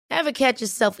Ever catch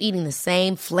yourself eating the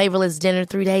same flavorless dinner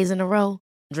 3 days in a row?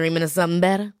 Dreaming of something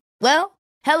better? Well,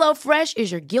 HelloFresh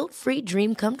is your guilt-free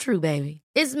dream come true, baby.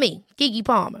 It's me, Keke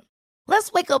Palmer.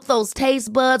 Let's wake up those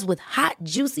taste buds with hot,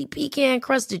 juicy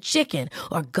pecan-crusted chicken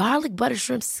or garlic butter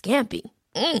shrimp scampi.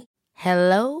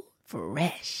 Hello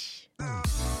Fresh.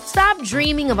 Stop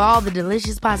dreaming of all the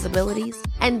delicious possibilities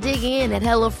and dig in at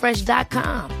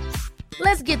HelloFresh.com.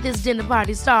 Let's get this dinner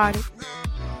party started.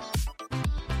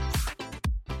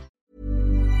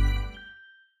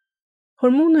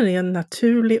 Hormoner är en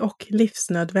naturlig och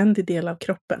livsnödvändig del av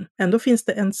kroppen. Ändå finns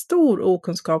det en stor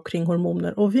okunskap kring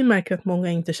hormoner och vi märker att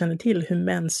många inte känner till hur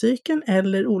menscykeln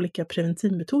eller olika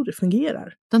preventivmetoder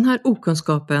fungerar. Den här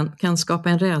okunskapen kan skapa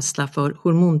en rädsla för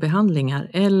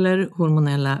hormonbehandlingar eller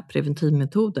hormonella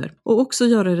preventivmetoder och också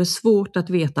göra det svårt att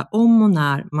veta om och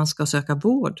när man ska söka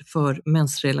vård för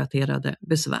mensrelaterade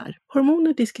besvär.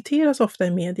 Hormoner diskuteras ofta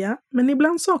i media, men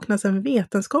ibland saknas en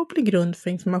vetenskaplig grund för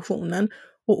informationen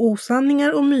och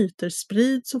osanningar och myter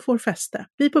sprids och får fäste.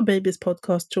 Vi på Babys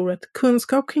podcast tror att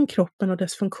kunskap kring kroppen och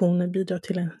dess funktioner bidrar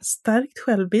till en stärkt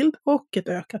självbild och ett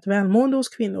ökat välmående hos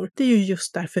kvinnor. Det är ju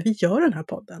just därför vi gör den här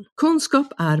podden. Kunskap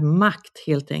är makt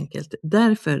helt enkelt.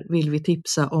 Därför vill vi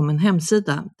tipsa om en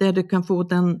hemsida där du kan få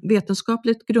den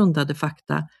vetenskapligt grundade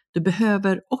fakta du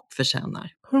behöver och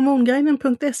förtjänar.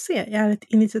 Hormonguiden.se är ett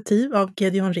initiativ av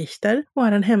Gedeon Richter och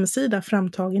är en hemsida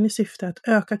framtagen i syfte att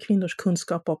öka kvinnors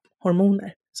kunskap om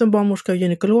hormoner. Som barnmorska och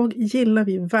gynekolog gillar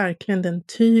vi verkligen den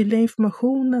tydliga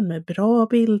informationen med bra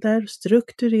bilder,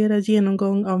 strukturerad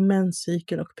genomgång av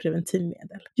menscykeln och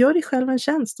preventivmedel. Gör dig själv en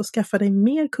tjänst och skaffa dig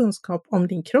mer kunskap om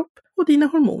din kropp och dina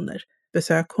hormoner.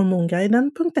 Besök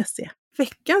hormonguiden.se.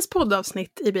 Veckans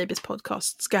poddavsnitt i Babys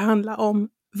podcast ska handla om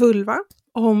vulva,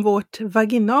 om vårt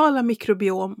vaginala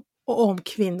mikrobiom och om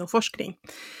kvinnoforskning.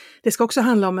 Det ska också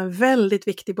handla om en väldigt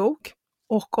viktig bok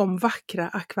och om vackra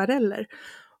akvareller.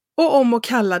 Och om att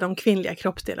kalla de kvinnliga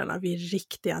kroppsdelarna vid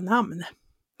riktiga namn.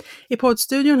 I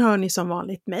poddstudion hör ni som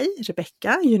vanligt mig,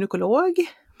 Rebecka, gynekolog,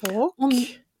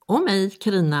 och mig,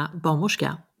 Carina,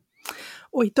 barnmorska.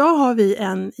 Och idag har vi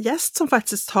en gäst som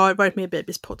faktiskt har varit med i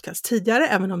Babys podcast tidigare,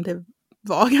 även om det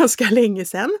var ganska länge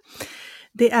sedan.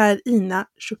 Det är Ina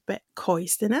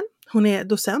Schuppe-Koistinen. Hon är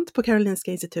docent på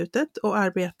Karolinska institutet och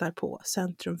arbetar på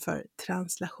Centrum för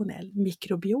translationell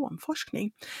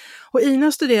mikrobiomforskning. Och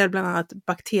Ina studerar bland annat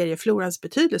bakterieflorans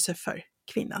betydelse för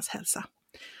kvinnans hälsa.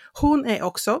 Hon är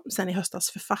också sedan i höstas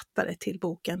författare till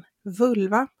boken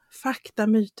Vulva, fakta,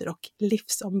 myter och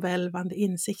livsomvälvande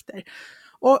insikter.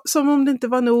 Och som om det inte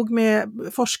var nog med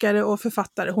forskare och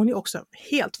författare, hon är också en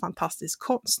helt fantastisk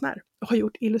konstnär och har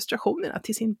gjort illustrationerna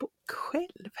till sin bok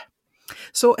själv.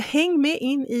 Så häng med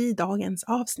in i dagens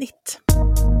avsnitt.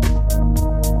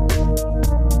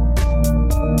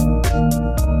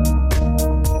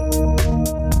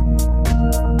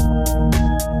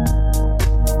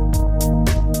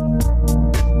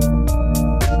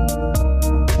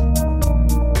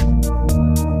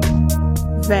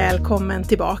 Välkommen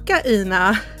tillbaka,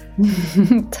 Ina.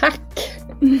 Tack.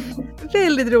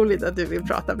 Väldigt roligt att du vill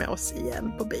prata med oss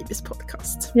igen på Babys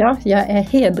podcast. Ja, jag är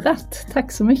hedrat.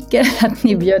 Tack så mycket att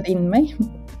ni bjöd in mig.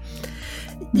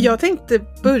 Jag tänkte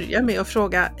börja med att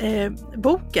fråga,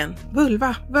 boken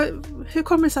Vulva, hur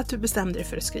kommer det sig att du bestämde dig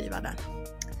för att skriva den?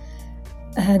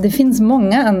 Det finns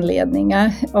många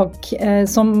anledningar och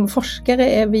som forskare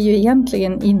är vi ju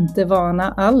egentligen inte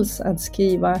vana alls att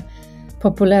skriva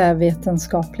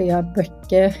populärvetenskapliga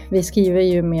böcker. Vi skriver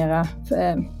ju mera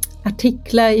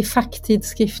artiklar i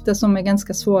facktidskrifter som är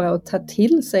ganska svåra att ta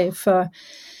till sig för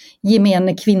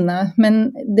gemene kvinna.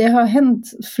 Men det har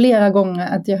hänt flera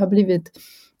gånger att jag har blivit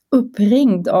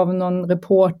uppringd av någon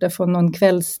reporter från någon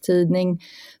kvällstidning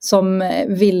som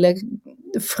ville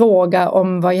fråga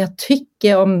om vad jag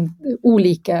tycker om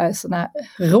olika såna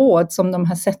råd som de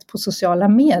har sett på sociala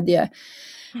medier.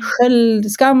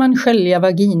 Ska man skölja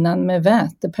vaginan med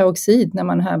väteperoxid när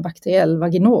man har bakteriell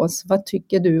vaginos? Vad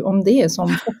tycker du om det som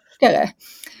forskare?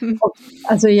 Och,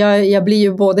 alltså jag blir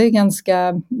ju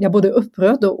både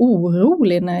upprörd och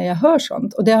orolig när jag hör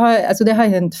sånt. Och det har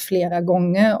hänt flera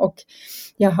gånger och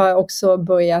jag har också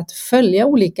börjat följa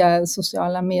olika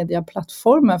sociala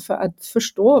medieplattformar för att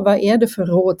förstå vad är det för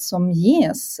råd som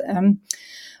ges.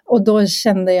 Och då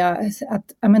kände jag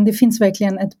att det finns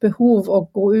verkligen ett behov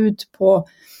att gå ut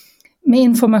med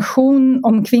information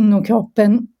om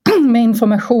kvinnokroppen, med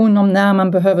information om när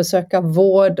man behöver söka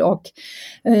vård och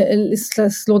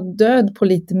slå död på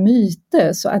lite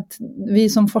myter. Så att vi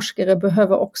som forskare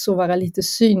behöver också vara lite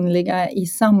synliga i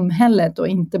samhället och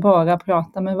inte bara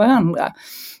prata med varandra.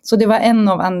 Så det var en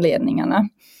av anledningarna.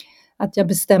 att jag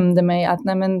bestämde mig att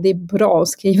nej, men det är bra att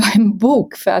skriva en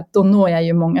bok för att då når jag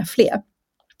ju många fler.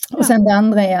 Och sen det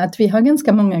andra är att vi har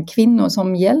ganska många kvinnor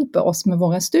som hjälper oss med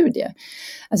våra studier.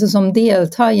 Alltså som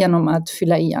deltar genom att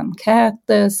fylla i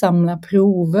enkäter, samla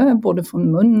prover både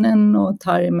från munnen och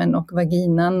tarmen och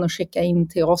vaginan och skicka in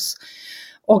till oss.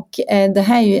 Och det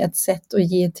här är ju ett sätt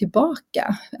att ge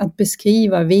tillbaka, att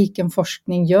beskriva vilken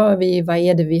forskning gör vi, vad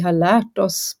är det vi har lärt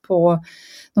oss på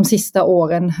de sista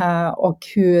åren här och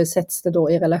hur sätts det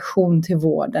då i relation till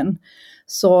vården.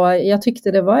 Så jag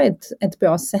tyckte det var ett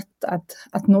bra sätt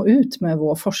att nå ut med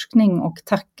vår forskning och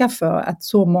tacka för att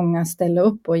så många ställer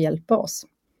upp och hjälper oss.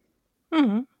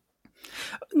 Mm.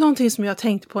 Någonting som jag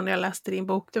tänkte på när jag läste din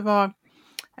bok, det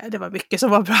var mycket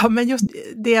som var bra, men just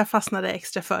det jag fastnade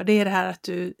extra för, det är det här att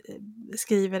du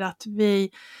skriver att vi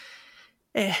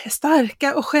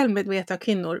starka och självmedvetna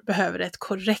kvinnor behöver ett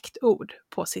korrekt ord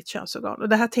på sitt könsorgan. Och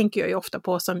det här tänker jag ju ofta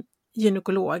på som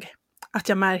gynekolog, att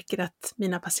jag märker att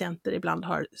mina patienter ibland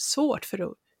har svårt för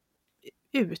att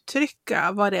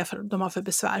uttrycka vad det är de har för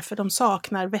besvär, för de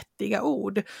saknar vettiga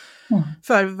ord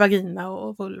för vagina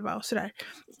och vulva och sådär.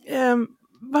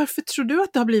 Varför tror du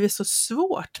att det har blivit så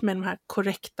svårt med de här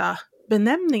korrekta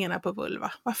benämningarna på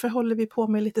vulva? Varför håller vi på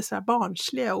med lite så här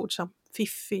barnsliga ord som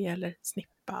fiffi eller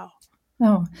snippa?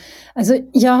 Ja, alltså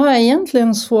jag har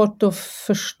egentligen svårt att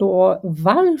förstå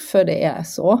varför det är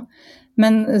så.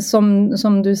 Men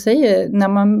som du säger, när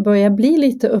man börjar bli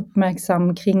lite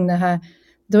uppmärksam kring det här,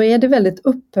 då är det väldigt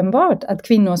uppenbart att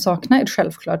kvinnor saknar ett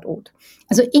självklart ord.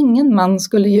 Alltså ingen man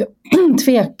skulle ju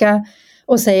tveka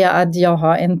och säga att jag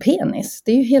har en penis.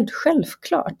 Det är ju helt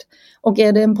självklart. Och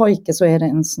är det en pojke så är det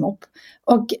en snopp.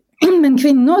 Men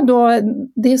kvinnor då,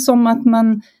 det är som att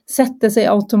man sätter sig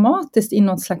automatiskt i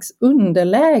något slags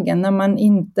underläge när man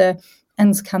inte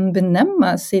ens kan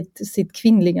benämna sitt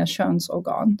kvinnliga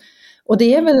könsorgan. Och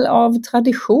det är väl av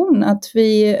tradition att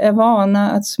vi är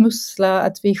vana att smussla,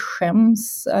 att vi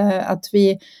skäms, att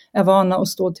vi är vana att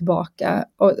stå tillbaka.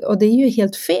 Och det är ju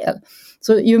helt fel.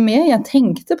 Så ju mer jag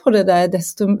tänkte på det där,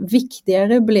 desto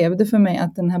viktigare blev det för mig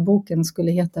att den här boken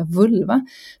skulle heta Vulva.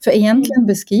 För egentligen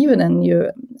beskriver den ju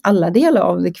alla delar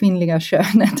av det kvinnliga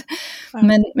könet.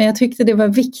 Men jag tyckte det var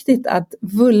viktigt att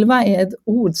vulva är ett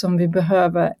ord som vi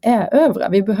behöver erövra.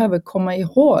 Vi behöver komma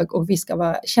ihåg och vi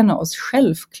ska känna oss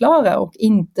självklara och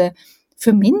inte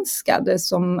förminskade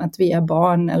som att vi är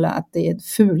barn eller att det är ett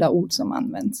fula ord som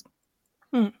används.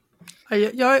 Mm.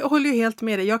 Jag håller ju helt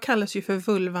med dig. Jag kallas ju för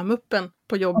vulvamuppen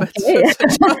på jobbet. Okay.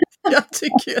 Jag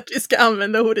tycker att vi ska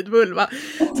använda ordet vulva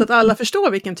så att alla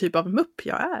förstår vilken typ av mupp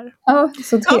jag är. Ja,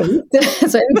 så trevligt. Ja.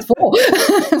 Så är vi två.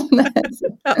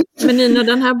 Ja. Men Nina,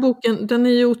 den här boken, den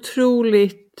är ju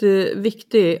otroligt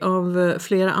viktig av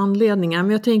flera anledningar.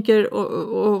 Men jag tänker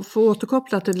att få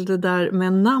återkoppla till det där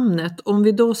med namnet. Om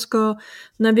vi då ska,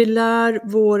 när vi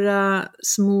lär våra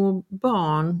små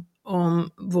barn om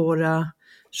våra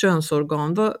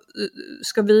könsorgan,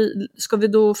 ska vi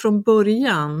då från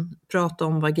början prata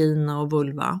om vagina och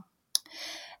vulva?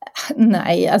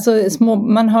 Nej, alltså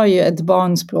man har ju ett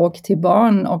barnspråk till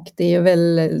barn och det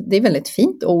är väl ett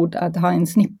fint ord att ha en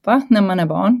snippa när man är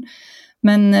barn.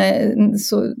 Men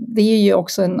så det är ju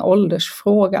också en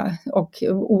åldersfråga och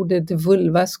ordet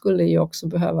vulva skulle ju också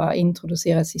behöva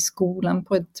introduceras i skolan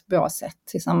på ett bra sätt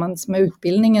tillsammans med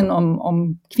utbildningen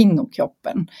om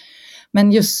kvinnokroppen.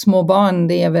 Men just små barn,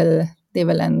 det är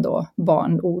väl ändå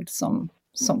barnord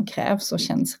som krävs och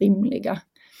känns rimliga.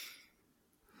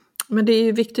 Men det är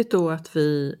ju viktigt då att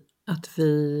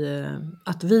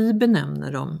vi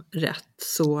benämner dem rätt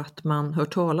så att man hör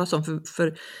talas om.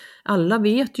 För alla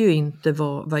vet ju inte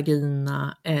vad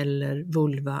vagina eller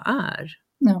vulva är.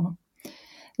 Ja.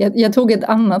 Jag tog ett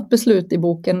annat beslut i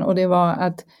boken och det var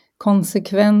att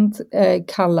konsekvent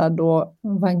kalla då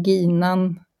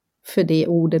vaginan för det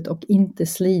ordet och inte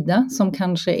slida som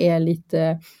kanske är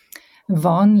lite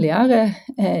vanligare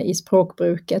i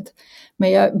språkbruket.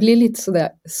 Men jag blir lite sådär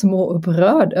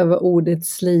småupprörd över ordet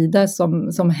slida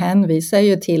som hänvisar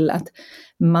ju till att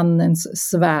mannens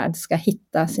svärd ska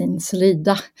hitta sin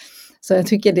slida. Så jag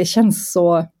tycker det känns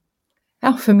så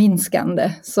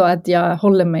förminskande så att jag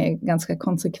håller mig ganska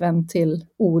konsekvent till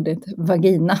ordet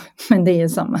vagina. Men det är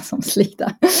samma som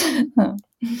slida. Ja.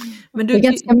 Men det är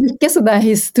ganska mycket sådär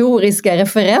historiska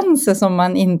referenser som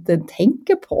man inte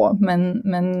tänker på.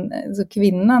 Men så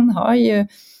kvinnan har ju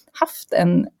haft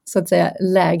en så att säga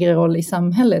lägre roll i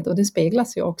samhället och det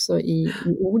speglas ju också i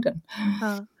orden.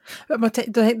 Ja.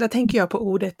 Då tänker jag på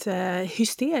ordet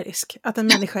hysterisk. Att en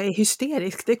människa är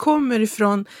hysterisk. Det kommer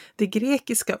ifrån det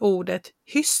grekiska ordet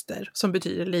hyster som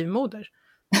betyder livmoder.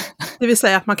 Det vill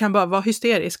säga att man kan bara vara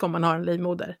hysterisk om man har en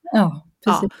livmoder. Ja,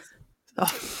 precis. Ja.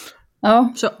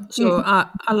 Ja. Så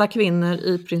alla kvinnor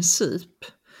i princip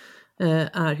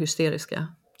är hysteriska.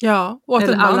 Ja, och att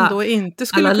Eller en man då inte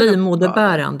skulle alla kunna vara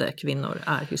livmoderbärande kvinnor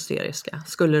är hysteriska,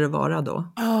 skulle det vara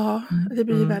då. Ja, det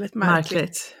blir väldigt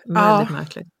märkligt. Väldigt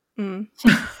märkligt. Mm.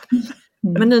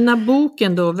 Men Nina,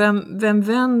 boken då, vem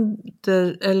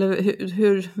vänder, eller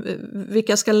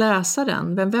vilka ska läsa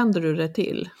den? Vem vänder du dig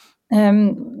till?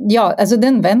 Ja, alltså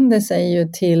den vänder sig ju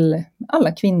till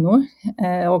alla kvinnor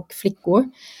och flickor.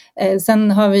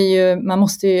 Sen har vi ju, man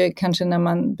måste ju kanske när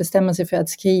man bestämmer sig för att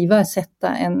skriva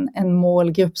sätta en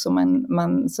målgrupp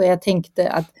så jag tänkte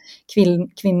att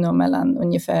kvinnor mellan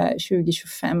ungefär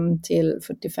 20-25 till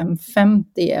 45-50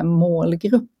 är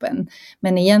målgruppen.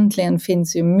 Men egentligen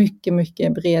finns ju mycket,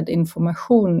 mycket bred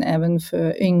information även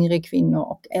för yngre kvinnor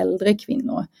och äldre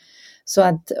kvinnor. Så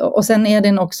att, och sen är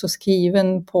den också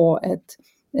skriven på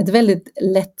ett väldigt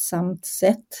lättsamt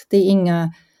sätt. Det är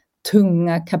inga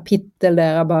tunga kapitel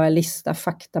där jag bara listar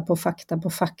fakta på fakta på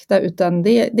fakta, utan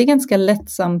det är ganska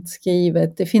lättsamt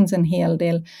skrivet. Det finns en hel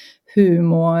del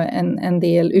humor, en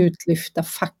del utlyfta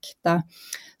fakta.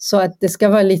 Så att det ska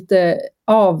vara lite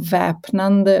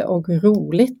avväpnande och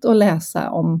roligt att läsa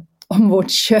om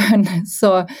vårt kön.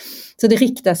 Så det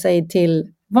riktar sig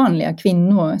till vanliga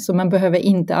kvinnor, så man behöver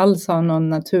inte alls ha någon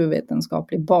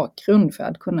naturvetenskaplig bakgrund för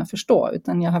att kunna förstå,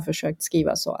 utan jag har försökt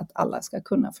skriva så att alla ska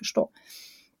kunna förstå.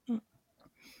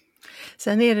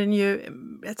 Sen är den ju,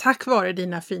 tack vare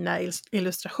dina fina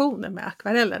illustrationer med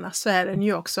akvarellerna, så är den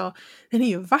ju också, den är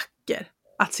ju vacker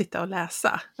att sitta och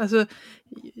läsa. Alltså,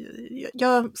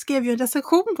 jag skrev ju en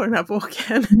recension på den här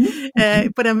boken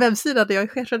på den webbsida där jag är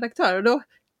chefredaktör, och då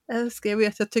skrev jag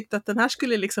att jag tyckte att den här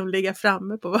skulle liksom ligga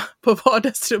framme på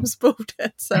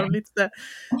vardagsrumsbordet, så lite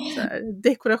så här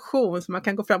dekoration som man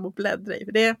kan gå fram och bläddra i.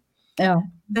 För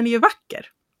den är ju vacker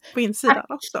på insidan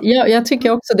också. Ja, jag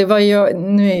tycker också, det var ju,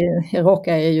 nu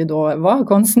råkar jag ju då vara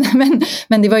konstnär,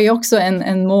 men det var ju också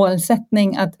en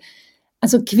målsättning att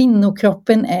alltså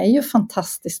kvinnokroppen är ju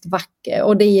fantastiskt vacker,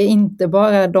 och det är inte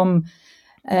bara de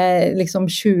liksom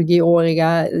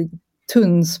 20-åriga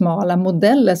tunnsmala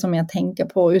modeller som jag tänker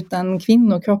på, utan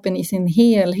kvinnokroppen i sin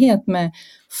helhet med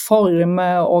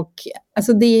former, och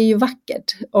alltså det är ju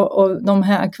vackert, och de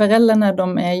här akvarellerna,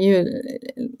 de är ju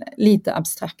lite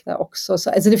abstrakta också, så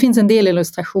alltså det finns en del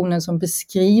illustrationer som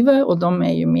beskriver, och de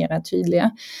är ju mera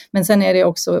tydliga, men sen är det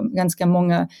också ganska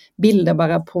många bilder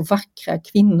bara på vackra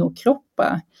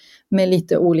kvinnokroppar med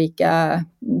lite olika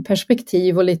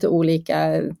perspektiv och lite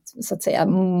olika, så att säga,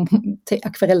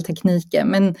 akvarelltekniker.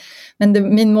 Men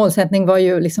min målsättning var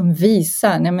ju liksom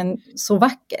visa, nej men så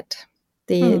vackert.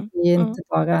 Det är inte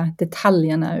bara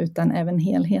detaljerna utan även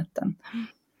helheten.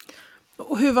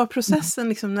 Och hur var processen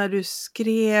liksom när du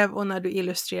skrev och när du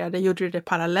illustrerade? Gjorde du det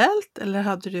parallellt, eller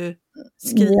hade du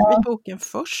skrivit boken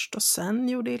först och sen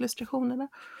gjorde illustrationerna?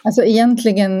 Alltså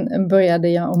egentligen började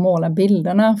jag att måla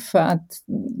bilderna för att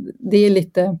det är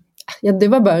lite, det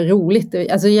var bara roligt.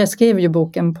 Alltså jag skrev ju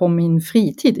boken på min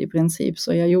fritid i princip,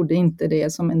 så jag gjorde inte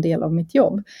det som en del av mitt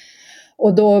jobb.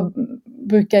 Och då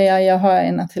brukar jag ha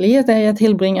en ateljé där jag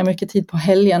tillbringar mycket tid på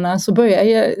helgerna, så börjar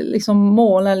jag liksom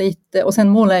måla lite, och sen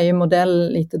målar jag ju modell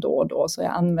lite då och då, så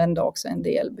jag använde också en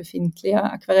del befintliga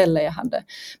akvareller jag hade.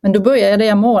 Men då började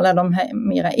jag måla de här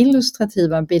mera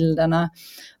illustrativa bilderna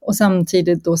och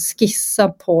samtidigt då skissa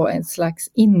på en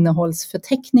slags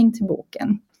innehållsförteckning till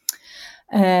boken.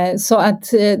 Så att,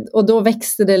 och då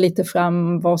växte det lite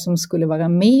fram vad som skulle vara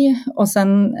med, och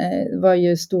sen var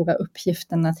ju stora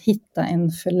uppgiften att hitta en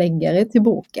förläggare till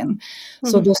boken.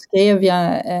 Så då skrev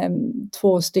jag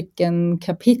 2 stycken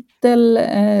kapitel,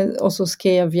 och så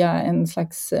skrev jag en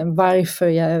slags varför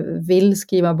jag vill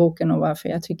skriva boken och varför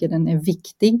jag tycker den är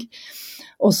viktig.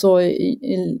 Och så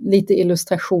lite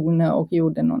illustrationer och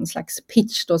gjorde någon slags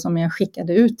pitch då som jag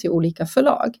skickade ut till olika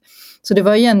förlag. Så det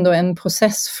var ju ändå en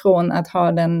process från att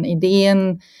ha den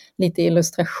idén, lite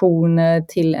illustrationer,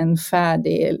 till en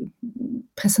färdig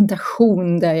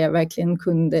presentation där jag verkligen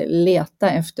kunde leta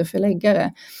efter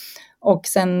förläggare. Och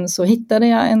sen så hittade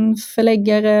jag en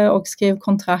förläggare och skrev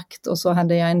kontrakt, och så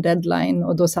hade jag en deadline,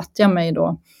 och då satt jag mig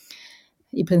då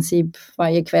i princip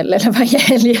varje kväll eller varje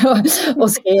helg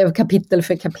och skrev kapitel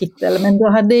för kapitel. Men då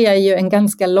hade jag ju en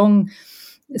ganska lång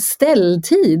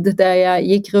ställtid där jag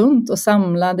gick runt och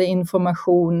samlade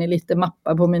information i lite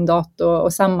mappar på min dator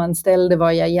och sammanställde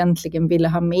vad jag egentligen ville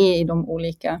ha med i de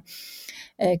olika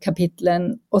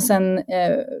kapitlen. Och sen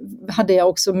hade jag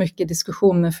också mycket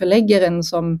diskussion med förläggaren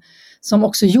som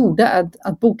också gjorde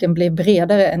att boken blev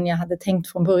bredare än jag hade tänkt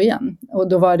från början. Och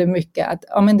då var det mycket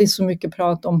att men det är så mycket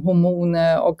prat om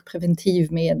hormoner och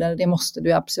preventivmedel, det måste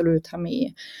du absolut ha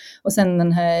med. Och sen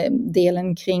den här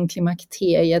delen kring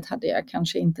klimakteriet hade jag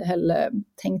kanske inte heller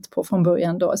tänkt på från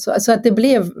början då. Så att det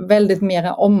blev väldigt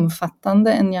mer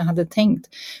omfattande än jag hade tänkt.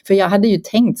 För jag hade ju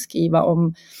tänkt skriva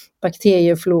om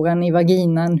bakteriefloran i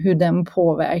vaginan, hur den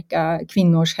påverkar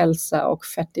kvinnors hälsa och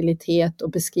fertilitet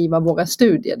och beskriva våra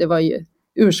studier. Det var ju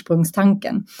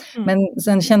ursprungstanken. Men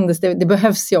sen kändes det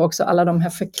behövs ju också alla de här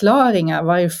förklaringar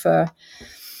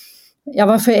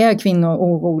varför är kvinnor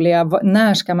oroliga?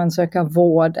 När ska man söka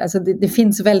vård? Alltså det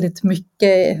finns väldigt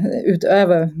mycket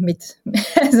utöver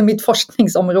mitt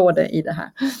forskningsområde i det här.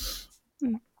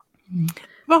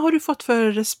 Vad har du fått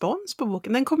för respons på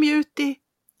boken? Den kom ju ut i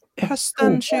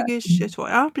hösten 2022.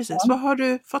 Ja, precis. Vad har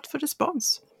du fått för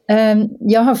respons?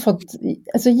 Jag har fått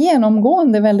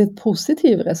genomgående väldigt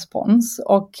positiv respons,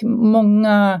 och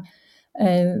många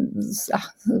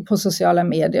på sociala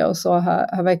medier och så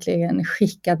har verkligen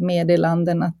skickat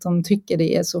meddelanden att de tycker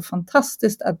det är så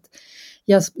fantastiskt att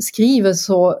jag skriver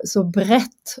så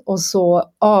brett och så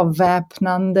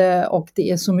avväpnande, och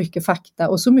det är så mycket fakta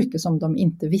och så mycket som de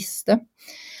inte visste.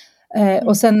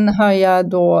 Och sen har jag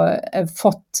då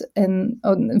fått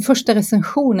den första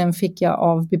recensionen fick jag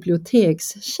av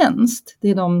Bibliotekstjänst. Det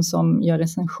är de som gör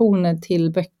recensioner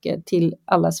till böcker till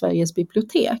alla Sveriges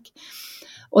bibliotek.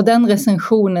 Och den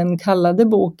recensionen kallade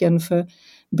boken för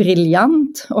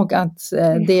briljant, och att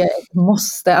det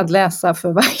måste att läsa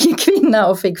för varje kvinna,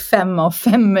 och fick 5 av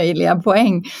 5 möjliga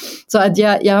poäng. Så att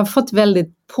jag har fått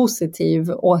väldigt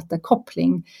positiv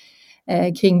återkoppling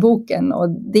kring boken, och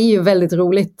det är ju väldigt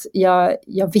roligt.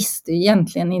 Jag visste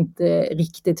egentligen inte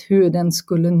riktigt hur den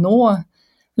skulle nå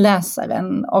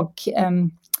läsaren, och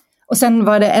sen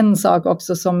var det en sak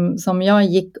också som jag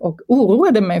gick och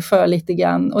oroade mig för lite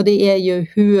grann, och det är ju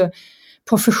hur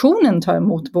professionen tar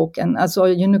emot boken, alltså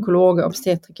gynekologer och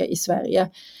obstetriker i Sverige.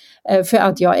 För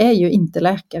att jag är ju inte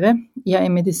läkare, jag är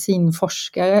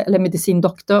medicinforskare eller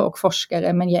medicindoktor och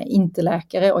forskare, men jag är inte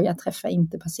läkare och jag träffar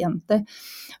inte patienter.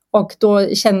 Och då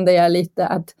kände jag lite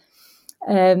att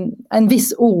en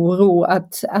viss oro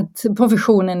att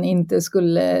professionen inte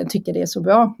skulle tycka det är så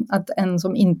bra att en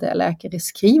som inte är läkare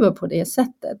skriver på det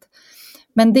sättet.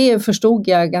 Men det förstod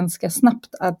jag ganska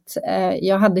snabbt att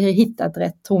jag hade hittat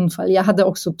rätt tonfall. Jag hade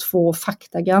också 2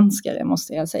 faktagranskare,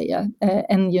 måste jag säga.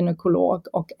 En gynekolog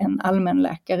och en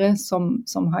allmänläkare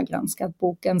som har granskat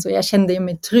boken. Så jag kände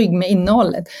mig trygg med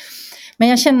innehållet. Men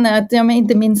jag känner att,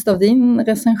 inte minst av din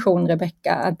recension,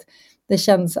 Rebecka, att det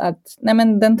känns att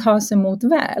den tar sig emot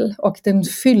väl, och den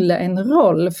fyller en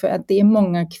roll, för att det är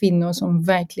många kvinnor som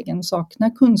verkligen saknar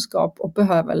kunskap och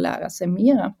behöver lära sig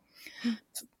mera.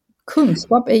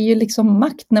 Kunskap är ju liksom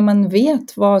makt. När man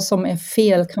vet vad som är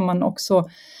fel kan man också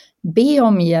be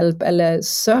om hjälp eller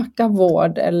söka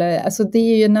vård. Alltså det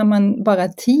är ju när man bara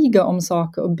tiger om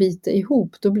saker och biter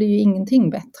ihop, då blir ju ingenting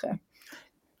bättre.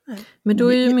 Men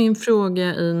då är ju min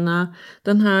fråga, Ina,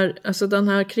 den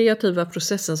här kreativa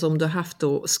processen som du har haft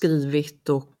och skrivit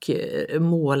och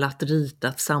målat,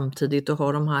 ritat samtidigt och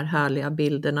har de här härliga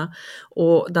bilderna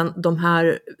och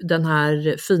den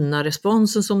här fina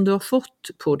responsen som du har fått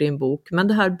på din bok, men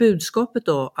det här budskapet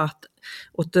då, att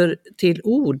åter till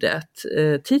ordet,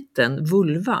 titeln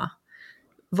vulva,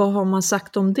 vad har man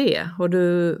sagt om det? Har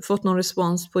du fått någon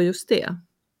respons på just det?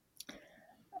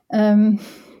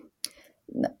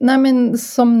 Nej, men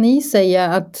som ni säger,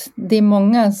 att det är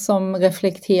många som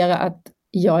reflekterar att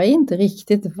jag är inte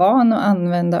riktigt van att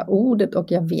använda ordet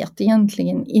och jag vet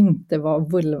egentligen inte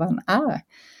vad vulvan är.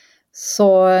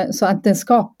 Så att det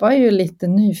skapar ju lite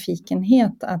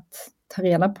nyfikenhet att ta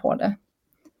reda på det.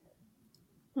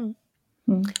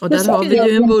 Och där har vi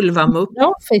ju en vulvamupp.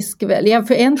 Ja, fiskväl.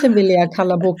 För egentligen vill jag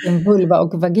kalla boken vulva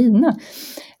och vagina.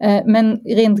 Men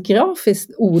rent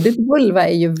grafiskt, ordet vulva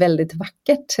är ju väldigt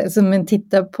vackert. Alltså man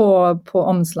tittar på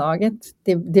omslaget.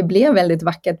 Det blev väldigt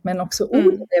vackert, men också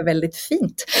ordet är väldigt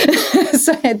fint.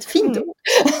 Så ett fint ord.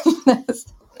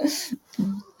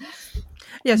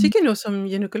 Jag tycker nog som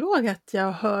gynekolog att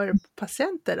jag hör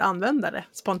patienter använda det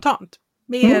spontant.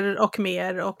 Mer och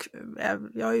mer. Och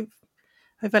jag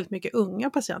har väldigt mycket unga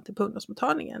patienter på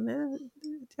ungdomsmottagningen.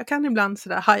 Jag kan ibland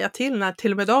sådär haja till när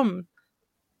till och med de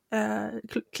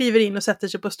kliver in och sätter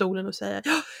sig på stolen och säger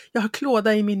jag har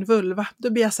klåda i min vulva. Då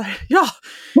blir jag så här,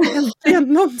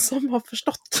 äntligen någon som har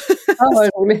förstått. Ja, vad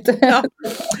roligt. Ja.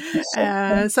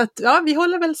 Så att vi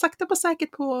håller väl sakta på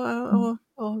säkert på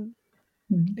och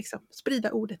liksom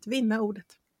sprida ordet, vinna ordet.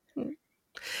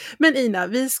 Men Ina,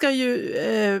 vi ska ju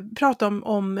prata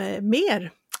om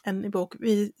mer än i bok.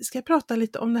 Vi ska prata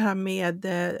lite om det här med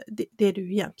det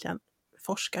du egentligen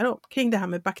forskar om. Kring det här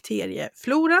med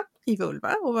bakterieflora i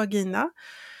vulva och vagina.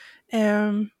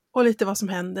 Och lite vad som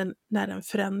händer när den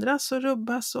förändras och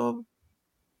rubbas och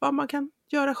vad man kan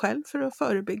göra själv för att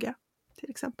förebygga till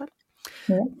exempel.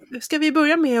 Ja. Ska vi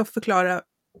börja med att förklara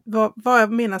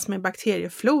vad menas med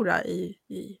bakterieflora i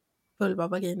vulva och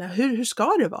vagina? Hur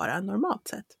ska det vara normalt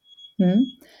sett?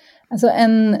 Alltså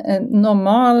en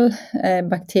normal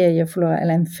bakterieflora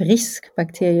eller en frisk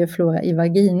bakterieflora i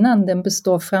vaginan, den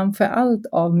består framför allt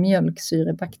av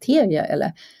mjölksyrebakterier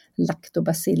eller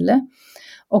lactobaciller.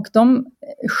 Och de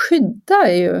skyddar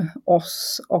ju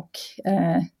oss och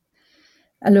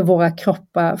eller våra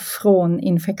kroppar från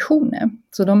infektioner.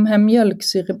 Så de här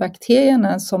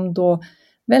mjölksyrebakterierna som då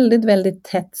väldigt, väldigt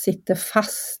tätt sitter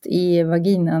fast i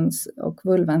vaginans och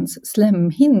vulvans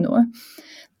slemhinnor.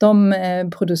 De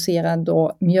producerar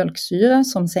då mjölksyra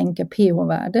som sänker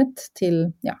pH-värdet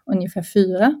till ungefär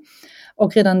 4.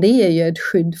 Och redan det är ju ett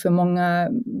skydd för många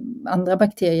andra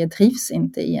bakterier trivs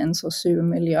inte i en så sur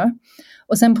miljö.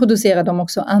 Och sen producerar de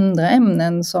också andra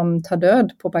ämnen som tar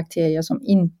död på bakterier som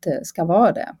inte ska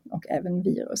vara det, och även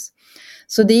virus.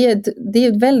 Så det är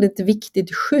ett väldigt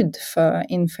viktigt skydd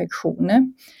för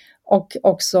infektioner. Och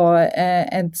också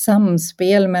ett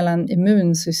samspel mellan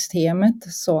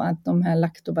immunsystemet så att de här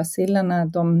laktobacillerna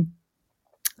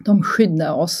de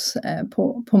skyddar oss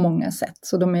på många sätt.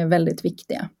 Så de är väldigt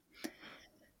viktiga.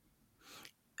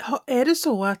 Är det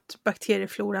så att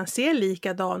bakteriefloran ser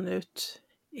likadan ut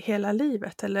hela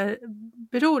livet? Eller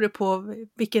beror det på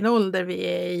vilken ålder vi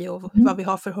är i och vad vi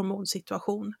har för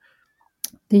hormonsituation?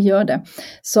 Det gör det.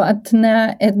 Så att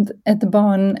när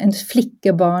ett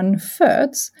flickebarn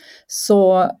föds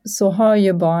så har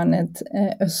ju barnet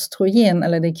östrogen,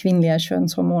 eller det kvinnliga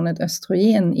könshormonet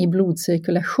östrogen i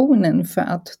blodcirkulationen för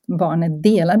att barnet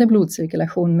delade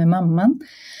blodcirkulation med mamman.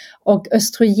 Och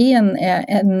östrogen är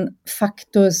en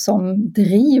faktor som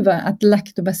driver att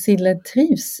laktobaciller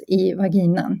trivs i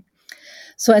vaginan.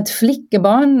 Så ett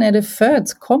flickebarn när det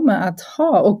föds kommer att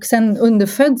ha, och sen under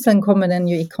födseln kommer den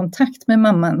ju i kontakt med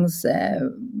mammans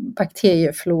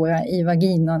bakterieflora i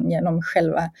vaginan genom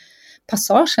själva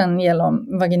passagen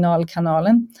genom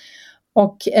vaginalkanalen.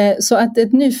 Och så att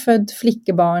ett nyfödd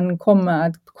flickebarn kommer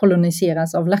att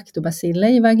koloniseras av laktobaciller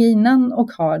i vaginan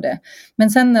och har det. Men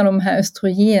sen när de här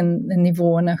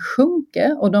östrogennivåerna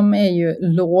sjunker, och de är ju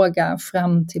låga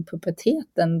fram till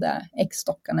puberteten där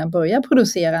äggstockarna börjar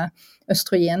producera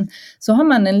östrogen, så har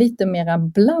man en lite mera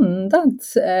blandad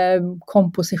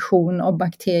komposition av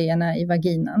bakterierna i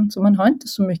vaginan. Så man har inte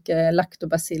så mycket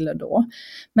laktobaciller då.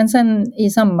 Men sen i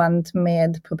samband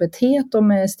med pubertet och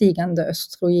med stigande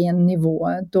östrogennivå,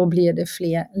 då blir det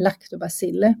fler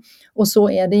laktobaciller. Och så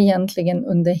är det egentligen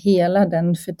under hela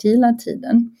den fertila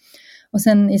tiden. Och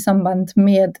sen i samband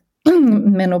med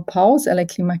menopaus eller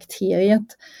klimakteriet,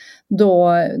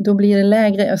 då blir det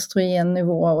lägre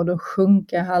östrogennivå och då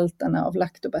sjunker halterna av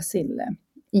laktobaciller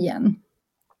igen.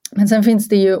 Men sen finns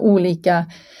det ju olika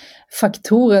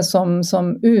faktorer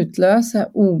som utlöser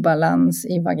obalans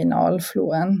i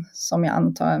vaginalfloran, som jag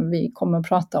antar vi kommer att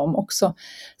prata om också.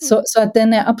 Så att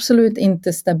den är absolut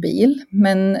inte stabil,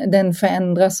 men den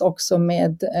förändras också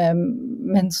med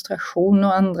menstruation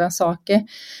och andra saker.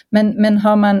 Men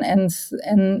har man en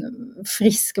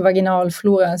frisk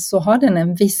vaginalflora så har den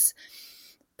en viss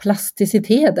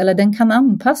plasticitet, eller den kan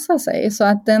anpassa sig, så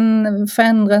att den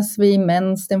förändras vid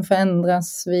mens, den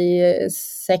förändras vid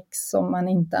sex om man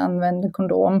inte använder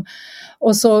kondom,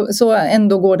 och så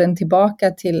ändå går den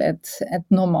tillbaka till ett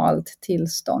normalt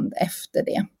tillstånd efter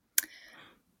det.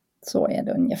 Så är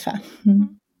det ungefär.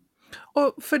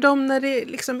 Och för dem när det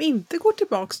liksom inte går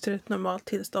tillbaka till ett normalt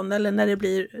tillstånd, eller när det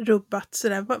blir rubbat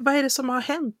sådär, vad är det som har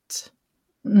hänt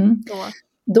då?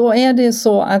 Då är det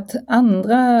så att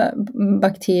andra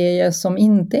bakterier som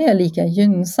inte är lika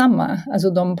gynnsamma, alltså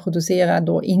de producerar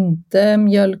då inte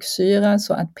mjölksyra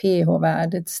så att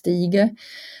pH-värdet stiger,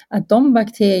 att de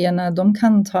bakterierna de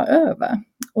kan ta över.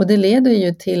 Och det leder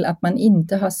ju till att man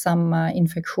inte har samma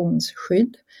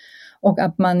infektionsskydd och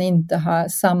att man inte har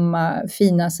samma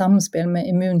fina samspel med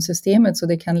immunsystemet, så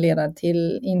det kan leda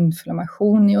till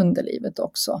inflammation i underlivet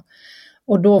också.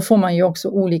 Och då får man ju också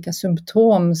olika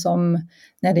symptom, som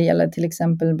när det gäller till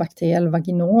exempel bakteriell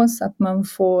vaginos, att man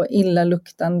får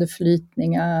illaluktande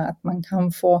flytningar, att man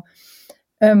kan få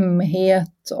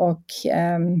ömhet och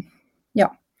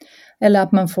eller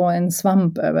att man får en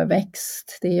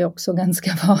svampöverväxt. Det är också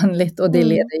ganska vanligt, och det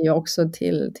leder ju också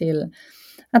till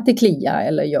att det kliar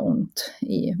eller gör ont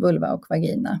i vulva och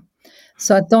vagina.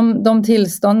 Så att de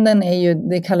tillstånden är ju,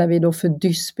 det kallar vi då för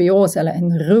dysbios eller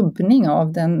en rubbning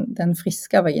av den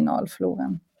friska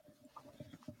vaginalfloran.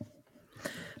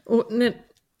 Och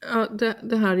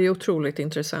det här är otroligt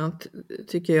intressant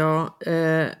tycker jag.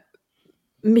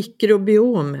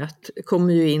 Mikrobiomet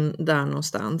kommer ju in där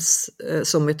någonstans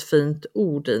som ett fint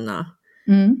ord, Ina.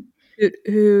 Mm.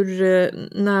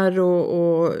 När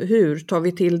och hur tar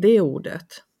vi till det ordet?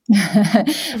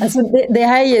 Alltså det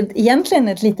här är egentligen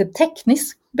ett lite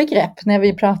tekniskt begrepp när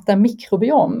vi pratar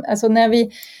mikrobiom. Alltså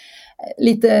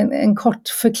en kort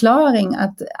förklaring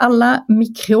att alla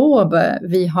mikrober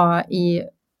vi har i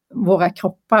våra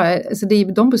kroppar, alltså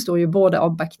de består ju både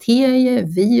av bakterier,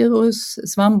 virus,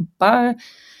 svampar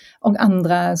och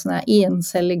andra såna här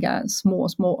encelliga små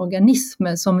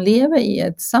organismer som lever i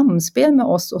ett samspel med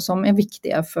oss och som är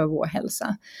viktiga för vår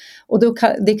hälsa. Och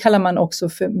det kallar man också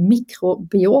för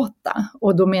mikrobiota,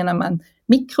 och då menar man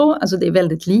mikro, alltså det är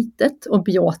väldigt litet, och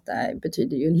biota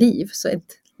betyder ju liv, så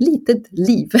ett litet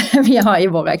liv vi har i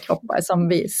våra kroppar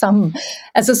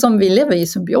som vi lever i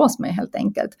symbios med helt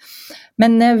enkelt.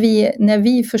 Men när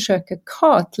vi försöker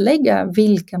kartlägga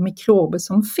vilka mikrober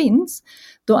som finns,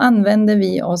 då använder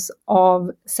vi oss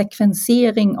av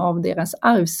sekvensering av deras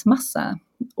arvsmassa.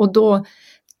 Och då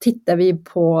tittar vi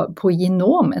på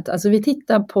genomet, alltså vi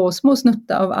tittar på små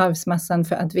snuttar av arvsmassan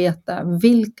för att veta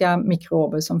vilka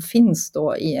mikrober som finns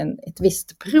då i ett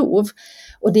visst prov.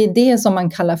 Och det är det som man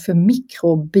kallar för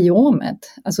mikrobiomet,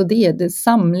 alltså det är det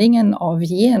samlingen av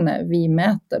gener vi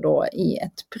mäter då i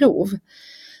ett prov.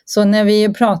 Så när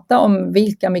vi pratar om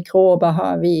vilka mikrober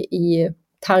har vi i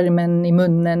tarmen, i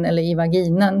munnen eller i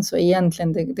vaginan, så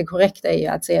egentligen det korrekta är ju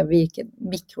att säga vilket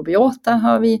mikrobiota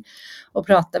har vi, och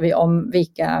pratar vi om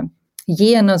vilka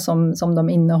gener som de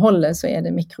innehåller så är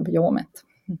det mikrobiomet.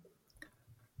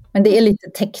 Men det är lite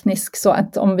tekniskt, så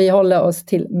att om vi håller oss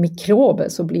till mikrober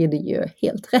så blir det ju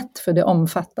helt rätt, för det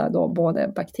omfattar då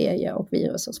både bakterier och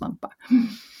virus och svampar.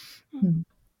 Mm.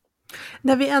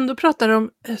 När vi ändå pratar om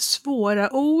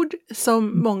svåra ord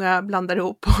som många blandar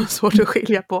ihop och svårt att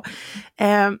skilja på,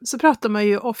 så pratar man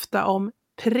ju ofta om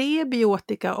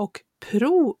prebiotika och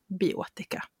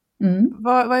probiotika. Mm.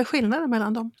 Vad är skillnaden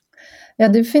mellan dem? Ja,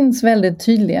 det finns väldigt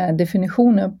tydliga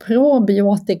definitioner.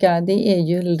 Probiotika, det är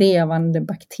ju levande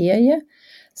bakterier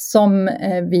som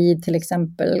vi till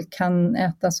exempel kan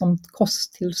äta som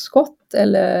kosttillskott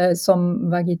eller som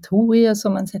vagitorier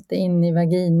som man sätter in i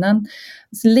vaginan.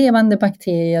 Levande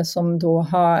bakterier som då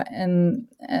har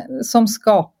som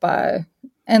skapar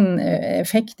en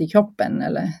effekt i kroppen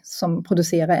eller som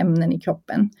producerar ämnen i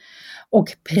kroppen. Och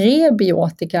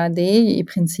prebiotika, det är i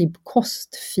princip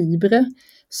kostfibrer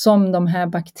som de här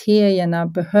bakterierna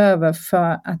behöver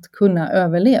för att kunna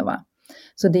överleva.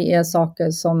 Så det är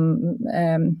saker som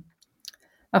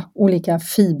olika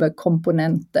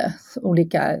fiberkomponenter,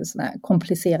 olika såna här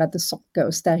komplicerade socker-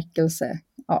 och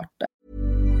stärkelsearter.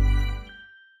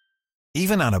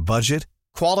 Even on a budget,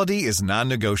 quality is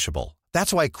non-negotiable.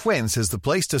 That's why Quince is the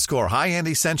place to score high-end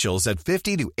essentials at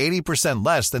 50 to 80%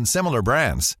 less than similar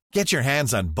brands. Get your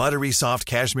hands on buttery soft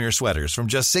cashmere sweaters from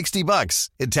just $60,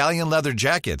 Italian leather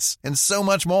jackets, and so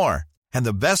much more. And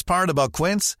the best part about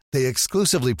Quince, they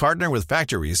exclusively partner with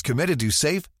factories committed to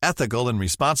safe, ethical, and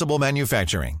responsible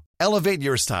manufacturing. Elevate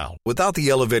your style without the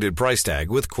elevated price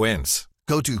tag with Quince.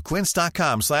 Go to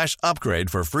quince.com/upgrade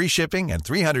for free shipping and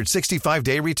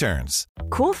 365-day returns.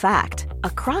 Cool fact, a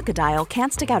crocodile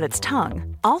can't stick out its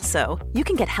tongue. Also, you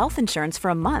can get health insurance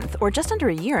for a month or just under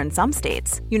a year in some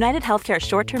states. United Healthcare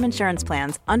short-term insurance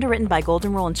plans, underwritten by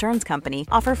Golden Rule Insurance Company,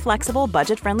 offer flexible,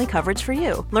 budget-friendly coverage for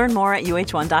you. Learn more at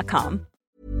uh1.com.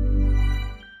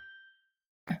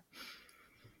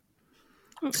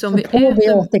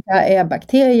 Probiotika är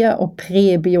bakterier och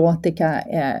prebiotika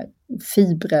är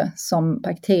fibrer som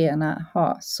bakterierna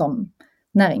har som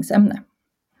näringsämne.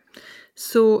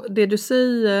 Så det du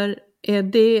säger är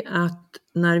det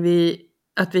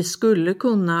att vi skulle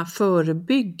kunna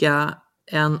förebygga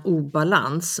en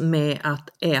obalans med att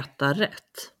äta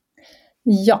rätt?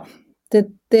 Ja,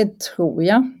 det tror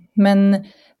jag. Men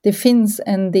det finns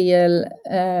en del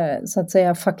så att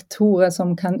säga faktorer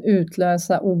som kan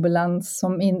utlösa obalans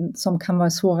som kan vara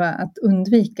svåra att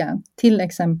undvika. Till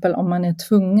exempel om man är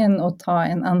tvungen att ta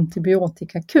en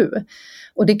antibiotikakur.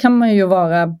 Och det kan man ju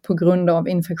vara på grund av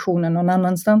infektionen någon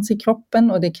annanstans i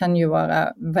kroppen, och det kan ju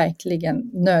vara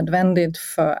verkligen nödvändigt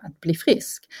för att bli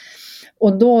frisk.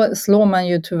 Och då slår man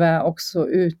ju tyvärr också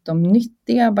ut de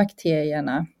nyttiga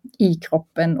bakterierna i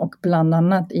kroppen och bland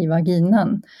annat i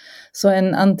vaginan. Så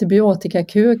en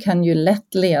antibiotikakur kan ju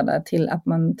lätt leda till att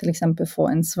man till exempel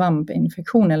får en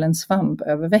svampinfektion eller en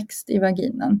svampöverväxt i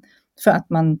vaginan. för att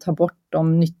man tar bort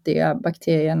de nyttiga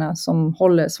bakterierna som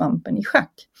håller svampen i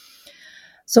schack.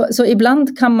 Så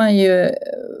ibland kan man ju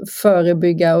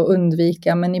förebygga och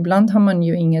undvika, men ibland har man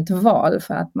ju inget val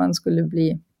för att man skulle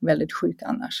bli väldigt sjuk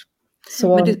annars.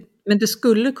 Men det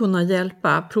skulle kunna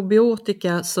hjälpa.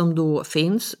 Probiotika som då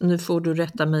finns, nu får du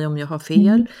rätta mig om jag har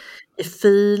fel, i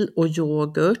fil och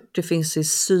yoghurt. Det finns i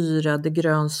syrade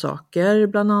grönsaker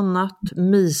bland annat.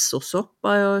 Misosoppa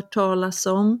har jag hört talas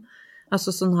om.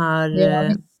 Alltså sån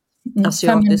här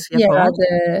asiatisk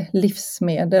fermenterade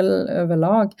livsmedel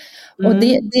överlag. Och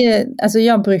alltså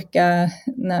jag brukar,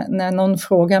 när någon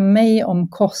frågar mig om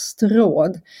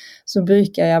kostråd, så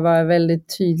brukar jag vara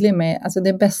väldigt tydlig med, alltså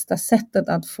det bästa sättet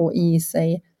att få i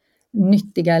sig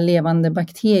nyttiga levande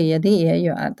bakterier, det är ju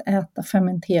att äta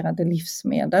fermenterade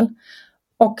livsmedel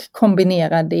och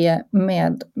kombinera det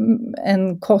med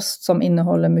en kost som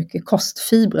innehåller mycket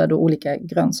kostfibrer, och olika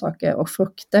grönsaker och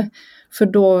frukter. För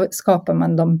då skapar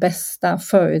man de bästa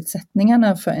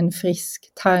förutsättningarna för en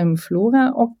frisk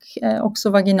tarmflora och också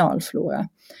vaginalflora.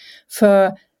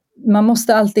 För man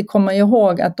måste alltid komma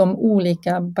ihåg att de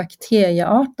olika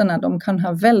bakteriearterna, de kan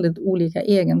ha väldigt olika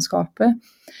egenskaper.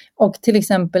 Och till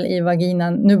exempel i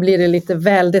vaginan, nu blir det lite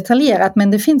väl detaljerat,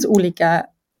 men det finns olika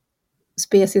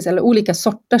species eller olika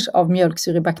sorters av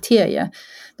mjölksyrebakterier.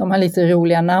 De har lite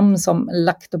roliga namn som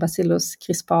Lactobacillus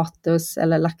crispatus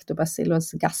eller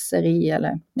Lactobacillus gasseri,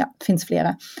 eller ja, det finns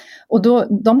flera. Och då,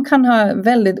 de kan ha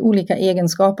väldigt olika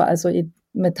egenskaper, alltså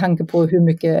med tanke på hur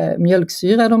mycket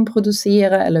mjölksyra de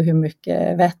producerar eller hur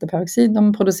mycket väteperoxid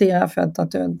de producerar för att ta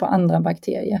död på andra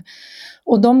bakterier.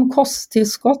 Och de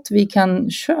kosttillskott vi kan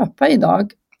köpa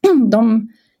idag,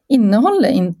 de innehåller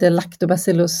inte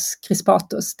Lactobacillus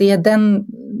crispatus. Det är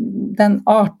den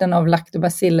arten av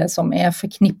lactobaciller som är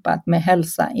förknippat med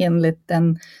hälsa enligt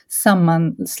den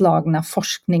sammanslagna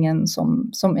forskningen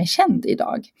som är känd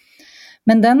idag.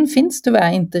 Men den finns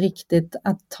tyvärr inte riktigt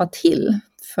att ta till,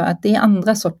 för att det är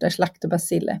andra sorters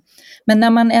lactobaciller. Men när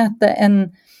man äter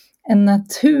en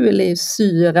naturlig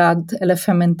syrad eller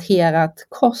fermenterad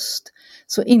kost,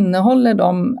 så innehåller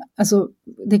de, alltså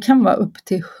det kan vara upp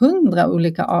till 100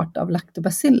 olika arter av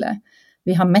lactobaciller.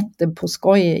 Vi har mätt det på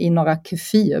skoj i några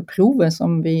kefirprover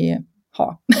som vi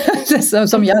har.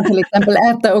 Som jag till exempel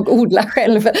äter och odlar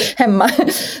själv hemma.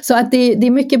 Så att det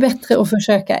är mycket bättre att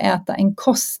försöka äta en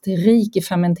kostrik i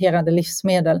fermenterade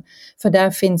livsmedel. För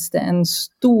där finns det en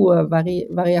stor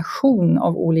variation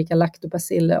av olika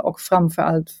lactobaciller, och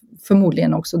framförallt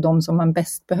förmodligen också de som man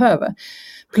bäst behöver.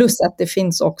 Plus att det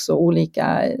finns också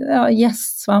olika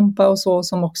jästsvampar och så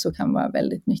som också kan vara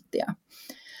väldigt nyttiga.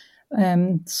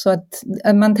 Så att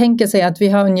man tänker sig att vi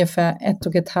har ungefär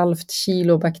 1,5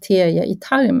 kilo bakterier i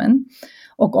tarmen.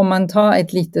 Och om man tar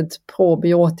ett litet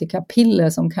probiotikapiller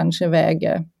som kanske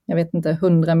väger, jag vet inte,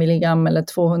 100 milligram eller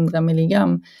 200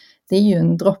 milligram, det är ju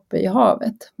en droppe i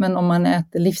havet. Men om man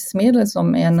äter livsmedel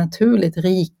som är naturligt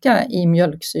rika i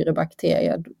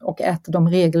mjölksyrebakterier och äter dem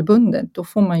regelbundet, då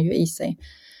får man ju i sig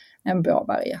en bra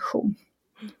variation.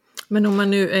 Men om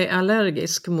man nu är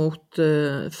allergisk mot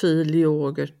fil,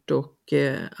 yoghurt och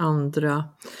andra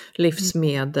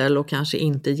livsmedel och kanske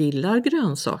inte gillar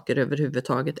grönsaker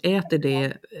överhuvudtaget, äter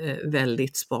det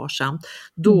väldigt sparsamt,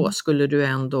 då skulle du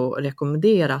ändå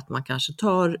rekommendera att man kanske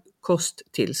tar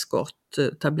kosttillskott,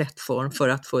 tablettform, för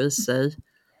att få i sig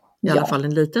i alla fall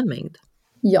en liten mängd.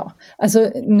 Ja,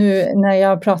 alltså nu när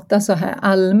jag pratar så här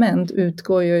allmänt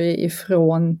utgår jag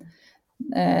ifrån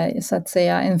så att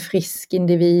säga en frisk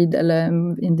individ eller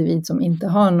en individ som inte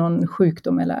har någon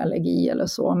sjukdom eller allergi eller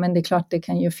så. Men det är klart, det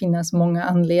kan ju finnas många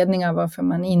anledningar varför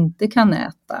man inte kan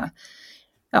äta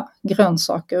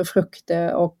grönsaker,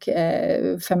 frukter och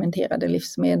fermenterade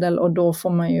livsmedel, och då får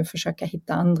man ju försöka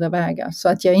hitta andra vägar. Så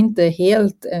att jag är inte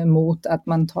helt emot att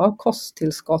man tar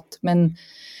kosttillskott, men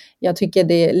jag tycker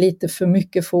det är lite för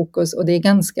mycket fokus, och det är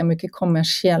ganska mycket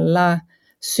kommersiella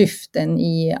syften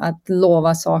i att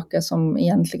lova saker som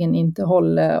egentligen inte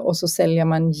håller, och så säljer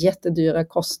man jättedyra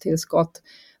kosttillskott,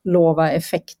 lova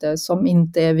effekter som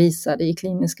inte är visade i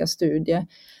kliniska studier,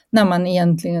 när man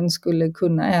egentligen skulle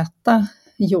kunna äta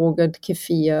yoghurt,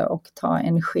 kefir och ta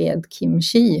en sked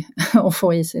kimchi och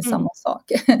få i sig samma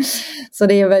sak. Så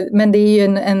det är väl, men det är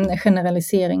ju en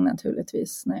generalisering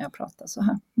naturligtvis när jag pratar så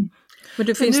här. Men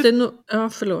det finns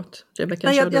förlåt, Rebecca.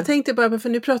 Nej, jag tänkte bara, för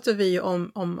nu pratar vi ju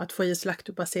om att få i sig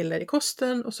lactobaciller i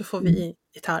kosten, och så får vi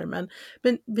i tarmen.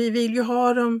 Men vi vill ju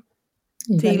ha dem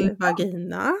till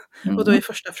vagina. Och då är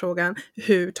första frågan,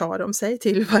 hur tar de sig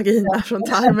till vagina från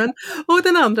tarmen? Och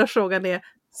den andra frågan är,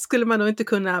 skulle man då inte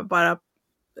kunna bara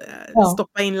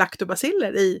stoppa in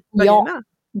lactobaciller i vagina?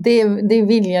 Det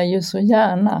vill jag ju så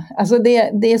gärna. Alltså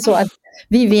det är så att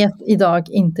vi vet idag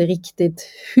inte riktigt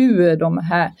hur de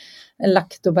här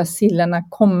laktobacillerna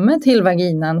kommer till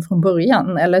vaginan från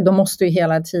början. Eller de måste ju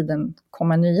hela tiden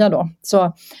komma nya då.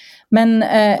 Så, men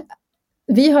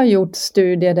vi har gjort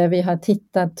studier där vi har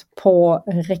tittat på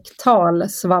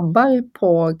rektalsvabbar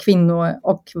på kvinnor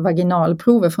och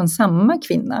vaginalprover från samma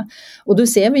kvinna. Och då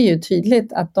ser vi ju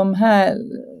tydligt att de här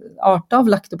arter av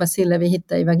laktobaciller vi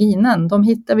hittar i vaginan, de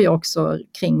hittar vi också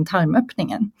kring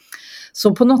tarmöppningen.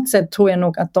 Så på något sätt tror jag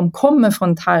nog att de kommer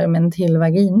från tarmen till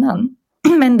vaginan.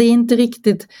 Men det är inte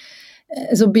riktigt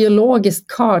så biologiskt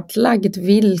kartlagt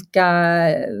vilka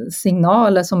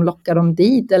signaler som lockar dem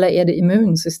dit, eller är det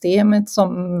immunsystemet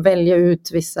som väljer ut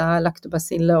vissa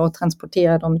laktobaciller och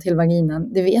transporterar dem till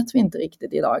vaginan? Det vet vi inte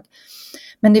riktigt idag.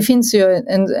 Men det finns ju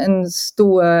en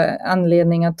stor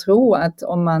anledning att tro att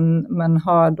om man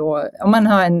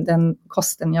har den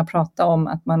kosten jag pratar om,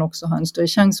 att man också har en större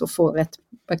chans att få rätt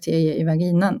bakterier i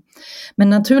vaginan. Men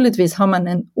naturligtvis har man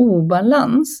en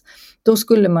obalans, då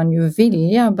skulle man ju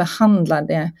vilja behandla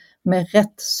det med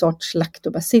rätt sorts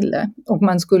laktobaciller. Och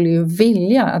man skulle ju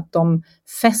vilja att de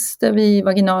fäster vid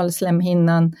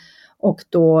vaginalslemhinnan och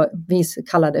då vi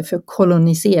kallar det för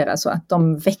kolonisera, så att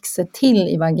de växer till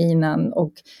i vaginan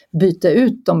och byter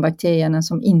ut de bakterierna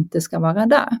som inte ska vara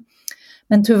där.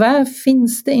 Men tyvärr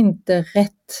finns det inte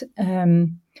rätt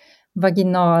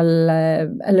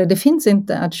eller det finns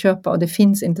inte att köpa, och det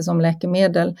finns inte som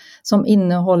läkemedel som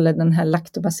innehåller den här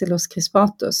Lactobacillus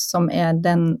crispatus, som är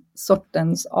den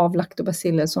sortens av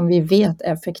laktobaciller som vi vet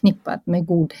är förknippat med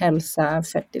god hälsa,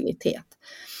 fertilitet.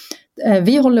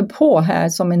 Vi håller på här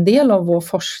som en del av vår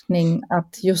forskning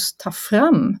att just ta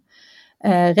fram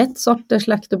rätt sorters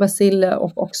laktobaciller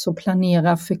och också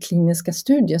planera för kliniska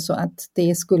studier så att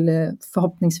det skulle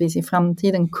förhoppningsvis i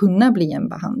framtiden kunna bli en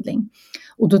behandling.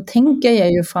 Och då tänker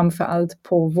jag ju framförallt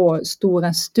på vår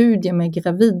stora studie med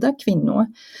gravida kvinnor,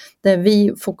 där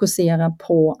vi fokuserar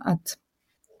på att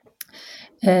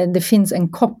det finns en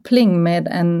koppling med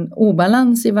en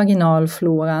obalans i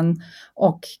vaginalfloran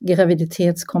och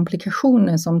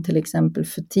graviditetskomplikationer som till exempel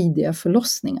för tidiga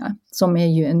förlossningar, som är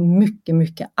ju en mycket,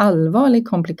 mycket allvarlig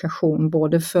komplikation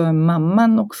både för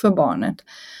mamman och för barnet.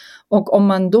 Och om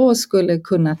man då skulle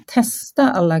kunna testa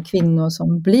alla kvinnor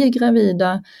som blir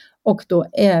gravida och då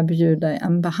erbjuda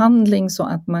en behandling så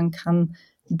att man kan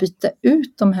byta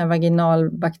ut de här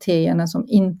vaginalbakterierna som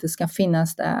inte ska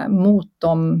finnas där mot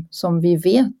dem som vi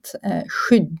vet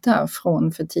skyddar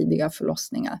från för tidiga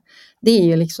förlossningar. Det är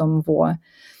ju liksom vår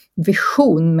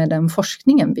vision med den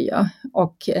forskningen vi gör.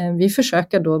 Och vi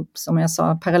försöker då, som jag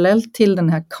sa, parallellt till den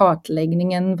här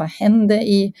kartläggningen, vad händer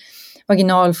i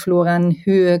vaginalfloran,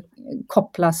 hur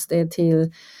kopplas det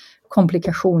till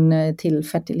komplikationer till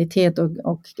fertilitet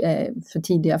och för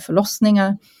tidiga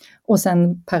förlossningar. Och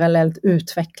sen parallellt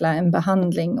utveckla en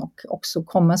behandling och också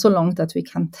komma så långt att vi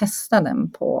kan testa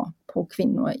den på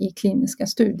kvinnor i kliniska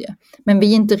studier. Men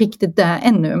vi är inte riktigt där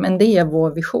ännu, men det är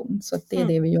vår vision, så det är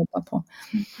det vi jobbar på.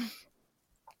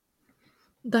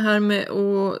 Det här med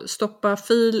att stoppa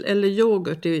fil eller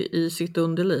yoghurt i sitt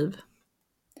underliv?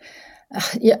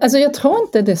 Alltså jag tror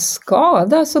inte det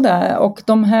skadar sådär, och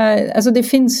de här, alltså det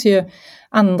finns ju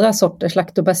andra sorters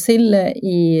laktobaciller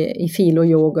i fil och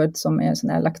yoghurt som är sån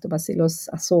här Lactobacillus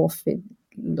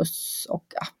azophilus och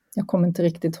jag kommer inte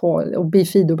riktigt ihåg, och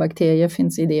bifidobakterier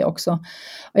finns i det också.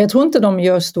 Och jag tror inte de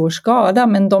gör stor skada,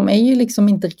 men de är ju liksom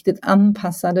inte riktigt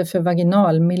anpassade för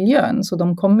vaginalmiljön, så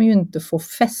de kommer ju inte få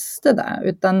fäste där,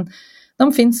 utan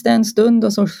de finns där en stund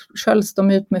och så sköljs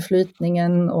de ut med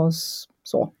flytningen och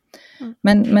så.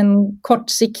 Men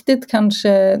kortsiktigt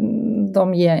kanske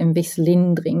de ger en viss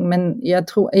lindring, men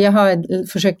jag har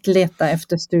försökt leta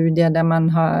efter studier där man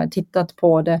har tittat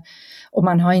på det och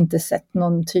man har inte sett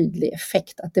någon tydlig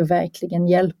effekt att det verkligen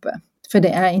hjälper, för det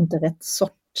är inte rätt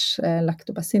sorts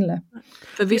laktobaciller.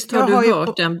 För visst har du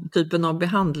hört den typen av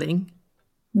behandling?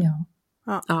 Ja.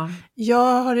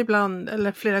 Jag har ibland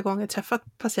eller flera gånger träffat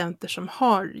patienter som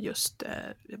har just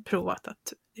provat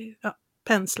att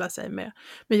pensla sig med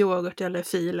yoghurt eller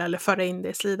fil eller föra in det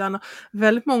i slidan. Och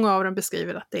väldigt många av dem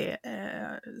beskriver att det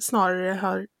snarare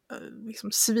har liksom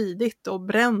svidit och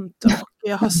bränt, och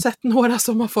jag har sett några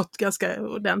som har fått ganska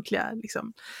ordentliga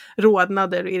liksom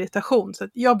rodnader och irritation, så att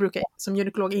jag brukar som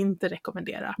gynekolog inte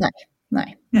rekommendera.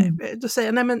 Nej. Då säger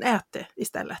jag, nej men ät det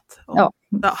istället. Och, ja.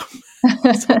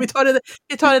 Så vi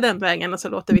tar det den vägen och så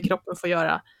låter vi kroppen få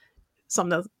göra som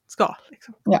den ska.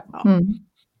 Liksom. Ja.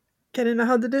 Carina,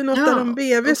 hade du något där om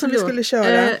BV som vi skulle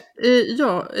köra?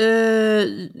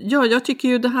 Jag tycker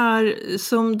ju det här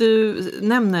som du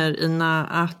nämner, Ina,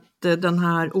 att den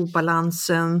här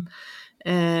obalansen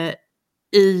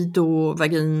i då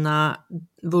vagina,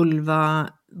 vulva,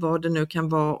 vad det nu kan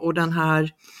vara, och den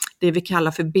här, det vi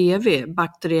kallar för BV,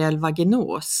 bakteriell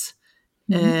vaginos.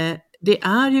 Det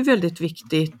är ju väldigt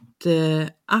viktigt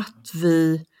att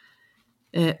vi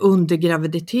under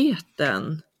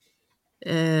graviditeten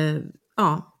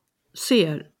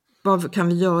ser vad kan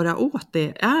vi göra åt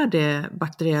det. Är det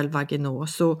bakteriell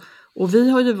vaginos? Och vi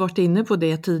har ju varit inne på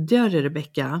det tidigare,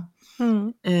 Rebecka.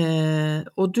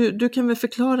 Och du kan väl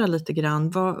förklara lite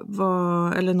grann,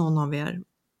 vad, eller någon av er,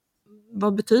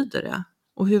 vad betyder det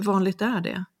och hur vanligt är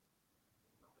det?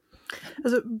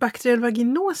 Alltså, bakteriell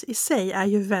vaginos i sig är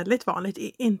ju väldigt vanligt,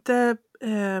 inte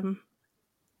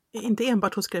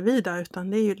enbart hos gravida, utan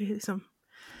det är ju liksom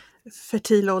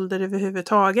fertil ålder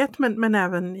överhuvudtaget, men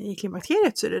även i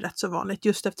klimakteriet så är det rätt så vanligt,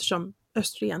 just eftersom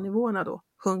östrogennivåerna då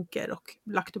sjunker och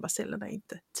laktobacillerna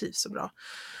inte trivs så bra.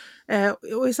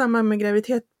 Och i samband med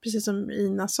graviditet, precis som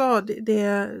Ina sa,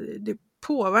 det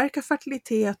påverkar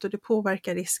fertilitet och det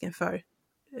påverkar risken för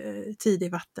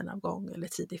tidig vattenavgång eller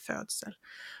tidig födsel.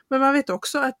 Men man vet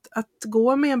också att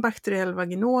gå med en bakteriell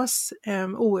vaginos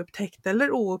oupptäckt eller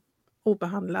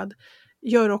obehandlad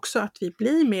gör också att vi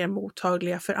blir mer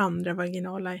mottagliga för andra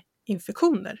vaginala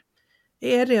infektioner.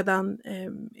 Är redan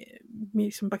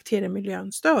liksom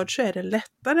bakteriemiljön störd så är det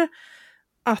lättare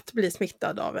att bli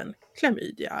smittad av en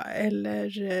klamydia, eller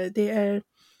det är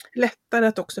lättare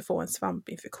att också få en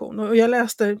svampinfektion. Och jag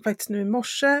läste faktiskt nu i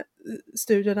morse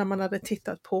studier där man hade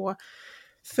tittat på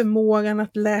förmågan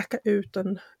att läka ut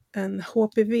en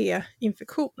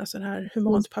HPV-infektion, alltså den här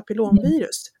humant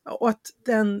papillomvirus, och att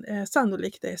den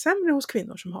sannolikt är sämre hos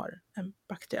kvinnor som har en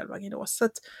bakteriell vaginos. Så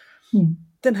att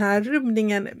den här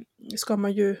rubbningen ska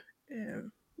man ju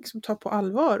liksom ta på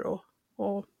allvar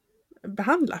och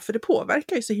behandla, för det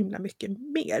påverkar ju så himla mycket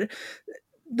mer.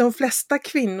 De flesta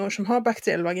kvinnor som har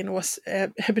bakteriell vaginos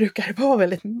brukar vara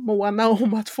väldigt måna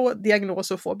om att få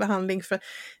diagnos och få behandling, för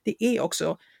det är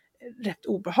också rätt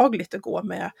obehagligt att gå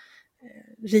med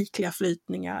rikliga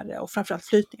flytningar, och framförallt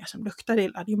flytningar som luktar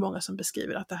illa. Det är många som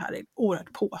beskriver att det här är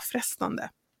oerhört påfrestande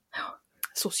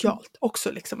socialt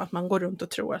också, liksom, att man går runt och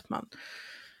tror att man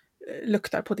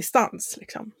luktar på distans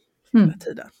liksom, hela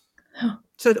tiden.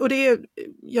 Så, och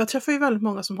jag träffar ju väldigt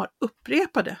många som har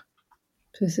upprepade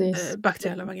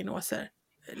bakteriella vaginoser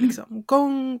liksom,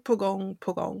 gång på gång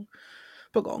på gång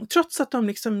på gång, trots att de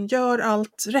liksom gör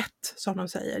allt rätt, som de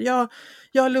säger.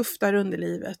 Jag luftar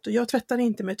underlivet och jag tvättar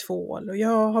inte med tvål och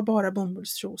jag har bara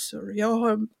bomullstrosor och jag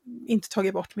har inte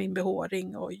tagit bort min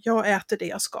behåring och jag äter det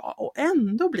jag ska, och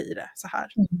ändå blir det så här,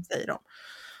 säger de.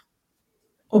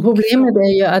 Och problemet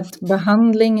är ju att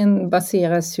behandlingen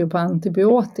baseras ju på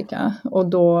antibiotika, och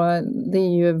då det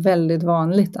är ju väldigt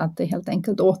vanligt att det helt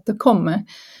enkelt återkommer,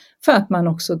 för att man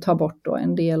också tar bort då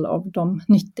en del av de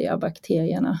nyttiga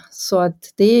bakterierna. Så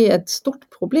att det är ett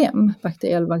stort problem,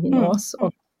 bakteriell vaginos.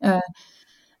 Och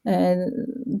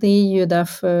det är ju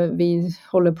därför vi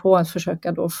håller på att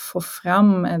försöka då få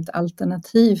fram ett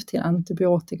alternativ till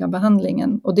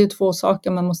antibiotikabehandlingen. Och det är två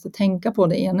saker man måste tänka på.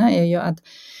 Det ena är ju att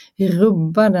vi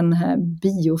rubbar den här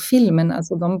biofilmen,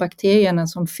 alltså de bakterierna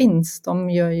som finns, de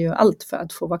gör ju allt för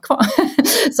att få vara kvar.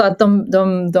 Så att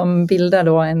de bildar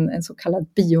då en så kallad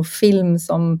biofilm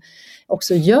som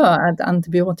också gör att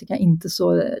antibiotika inte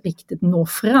så riktigt når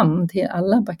fram till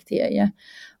alla bakterier.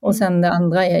 Och sen det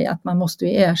andra är att man måste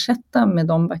ju ersätta med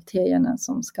de bakterierna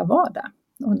som ska vara där.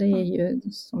 Och det är ju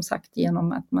som sagt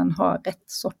genom att man har rätt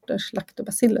sorters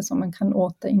laktobaciller som man kan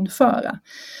återinföra.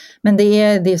 Men det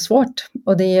är svårt,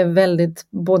 och det är väldigt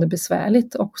både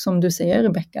besvärligt och, som du säger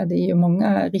Rebecka, det är ju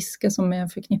många risker som är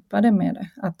förknippade med det,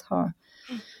 att ha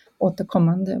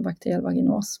återkommande bakteriell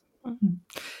vaginos.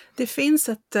 Det finns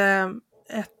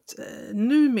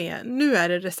nu är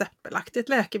det receptbelagt, ett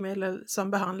läkemedel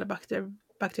som behandlar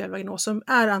bakteriell vaginos som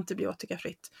är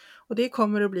antibiotikafritt, och det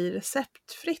kommer att bli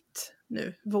receptfritt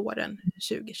nu våren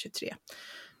 2023,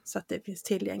 så att det finns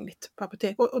tillgängligt på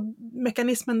apotek. Och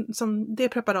mekanismen som det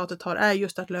preparatet har är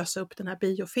just att lösa upp den här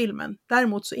biofilmen.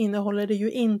 Däremot så innehåller det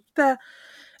ju inte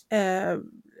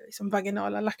liksom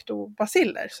vaginala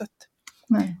laktobaciller, så att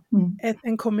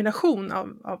en kombination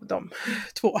av de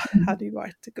två hade ju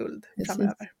varit guld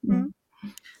framöver.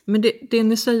 Men det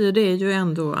ni säger, det är ju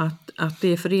ändå att det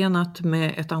är förenat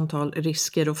med ett antal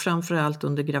risker, och framförallt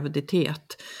under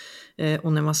graviditet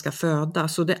och när man ska föda.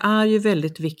 Så det är ju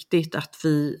väldigt viktigt att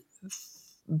vi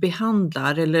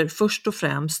behandlar, eller först och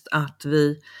främst att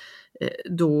vi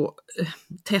då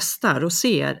testar och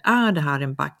ser, är det här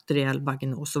en bakteriell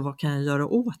vaginos och vad kan jag göra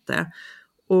åt det?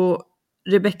 Och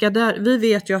Rebecka, vi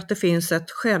vet ju att det finns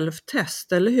ett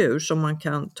självtest, eller hur, som man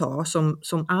kan ta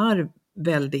som är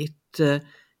väldigt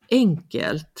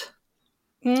enkelt.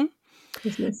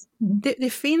 Precis. Det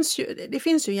finns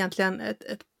ju egentligen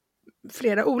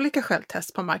flera olika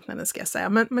självtest på marknaden ska jag säga,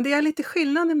 men det är lite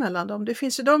skillnad emellan dem. Det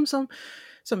finns ju de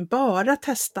som bara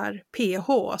testar pH,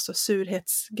 alltså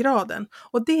surhetsgraden,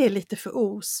 och det är lite för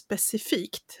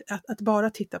ospecifikt att bara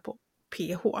titta på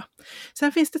pH.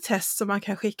 Sen finns det test som man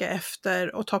kan skicka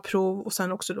efter och ta prov och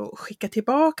sen också då skicka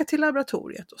tillbaka till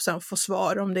laboratoriet och sen få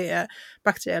svar om det är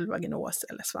bakteriell vaginos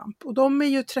eller svamp. Och de är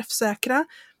ju träffsäkra,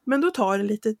 men då tar det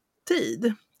lite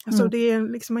tid. Alltså det är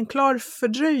liksom en klar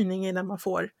fördröjning innan man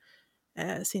får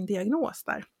sin diagnos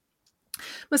där.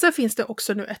 Men sen finns det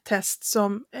också nu ett test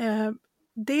som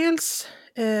dels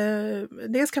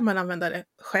kan man använda det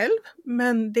själv,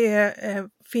 men det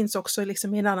finns också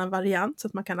liksom i en annan variant så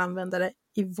att man kan använda det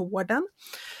i vården.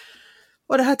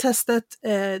 Och det här testet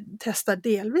testar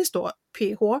delvis då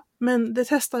pH, men det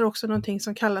testar också någonting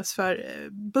som kallas för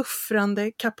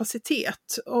buffrande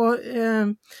kapacitet. Och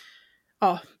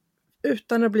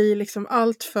utan att bli liksom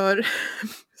allt för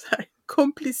så här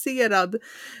komplicerad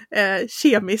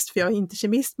kemiskt, för jag är inte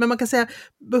kemist, men man kan säga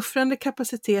buffrande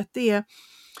kapacitet, det är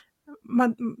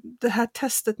det här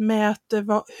testet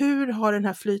mäter hur har den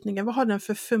här flytningen, vad har den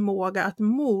för förmåga att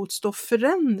motstå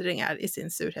förändringar i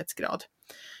sin surhetsgrad.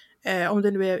 Om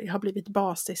det nu har blivit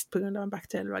basiskt på grund av en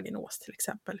bakteriell vaginos till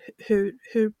exempel.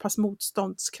 Hur pass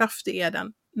motståndskraftig är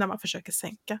den när man försöker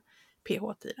sänka pH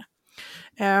i det.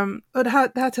 Och det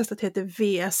här testet heter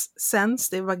VS-Sense,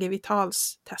 det är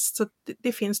Vagivitals test, så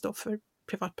det finns då för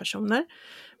privatpersoner.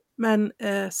 Men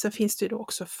så finns det ju då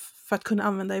också för att kunna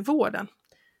använda i vården.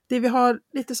 Det vi har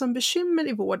lite som bekymmer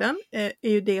i vården är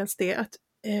ju dels det att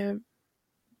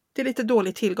det är lite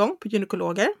dålig tillgång på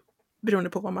gynekologer beroende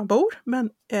på var man bor, men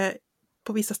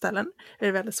på vissa ställen är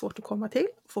det väldigt svårt att komma till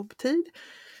och få tid.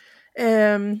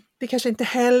 Det kanske inte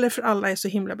heller för alla är så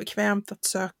himla bekvämt att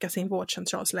söka sin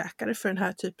vårdcentralsläkare för den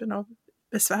här typen av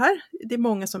besvär. Det är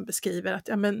många som beskriver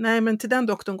att men till den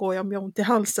doktorn går jag om jag har ont i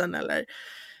halsen eller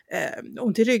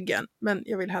ont i ryggen, men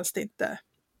jag vill helst inte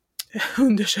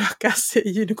undersökas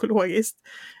gynekologiskt.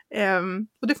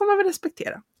 Och det får man väl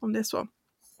respektera om det är så.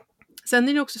 Sen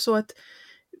är det också så att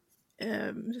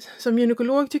som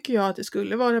gynekolog tycker jag att det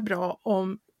skulle vara bra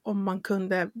om man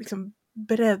kunde liksom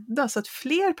bredda så att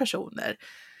fler personer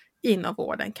inom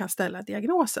vården kan ställa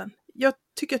diagnosen. Jag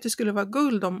tycker att det skulle vara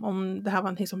guld om det här var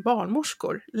någonting som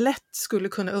barnmorskor lätt skulle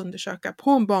kunna undersöka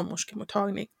på en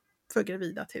barnmorskemottagning för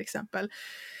gravida till exempel.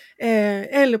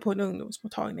 Eller på en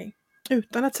ungdomsmottagning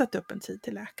utan att sätta upp en tid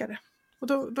till läkare. Och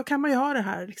då kan man ju ha det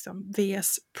här liksom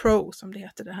VS Pro som det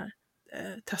heter, det här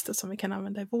testet som vi kan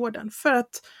använda i vården för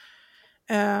att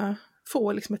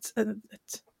få liksom ett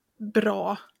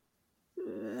bra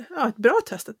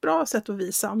test, ett bra sätt att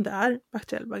visa om det är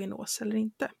bakteriell vaginos eller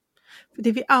inte. För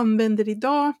det vi använder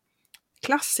idag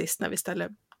klassiskt när vi ställer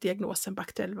diagnosen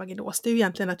bakteriell vaginos, det är ju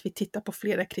egentligen att vi tittar på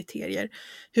flera kriterier.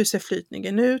 Hur ser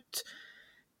flytningen ut?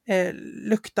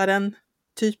 Luktar den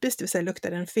typiskt, det vill säga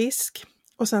luktar den fisk?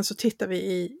 Och sen så tittar vi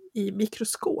i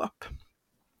mikroskop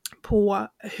på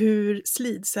hur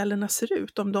slidcellerna ser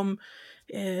ut, om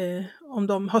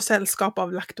de har sällskap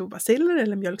av laktobaciller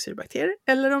eller mjölksyrebakterier,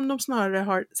 eller om de snarare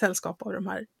har sällskap av de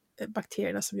här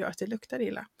bakterierna som gör att det luktar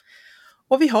illa.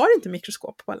 Och vi har inte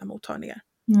mikroskop på alla mottagningar.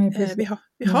 Nej,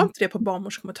 vi har inte det på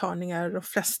barnmorskemottagningar, och de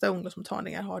flesta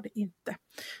ungdomsmottagningar har det inte.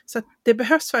 Så att det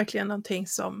behövs verkligen någonting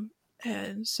som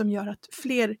gör att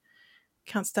fler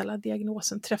kan ställa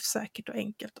diagnosen träffsäkert och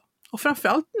enkelt. Och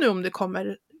framförallt nu om det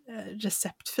kommer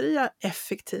receptfria,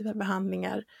 effektiva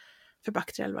behandlingar för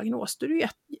bakteriell vaginos, då är det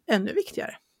ännu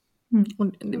viktigare.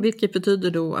 Och vilket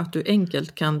betyder då att du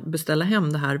enkelt kan beställa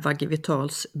hem det här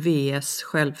Vagivitals VS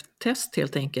självtest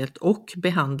helt enkelt och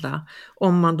behandla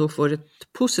om man då får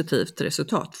ett positivt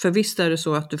resultat. För visst är det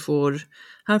så att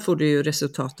här får du ju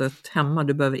resultatet hemma,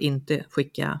 du behöver inte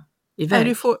skicka iväg. Nej,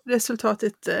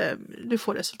 du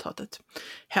får resultatet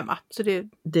hemma. Så det,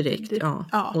 direkt,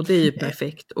 ja. Och det är ju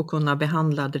perfekt att kunna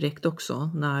behandla direkt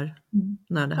också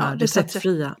när det här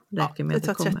receptfria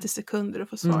läkemedlet kommer. Det tar 30 sekunder att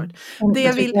få svaret. Det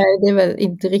är väl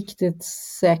inte riktigt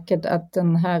säkert att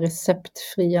den här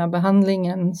receptfria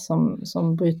behandlingen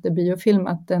som bryter biofilm,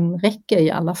 att den räcker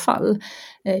i alla fall.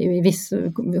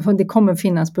 Det kommer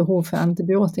finnas behov för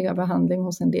antibiotikabehandling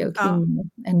hos en del kvinnor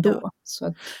ändå. Ja. Så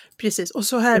att, precis, och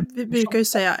så här, vi brukar ju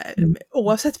säga,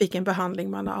 oavsett vilken behandling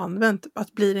man har använt,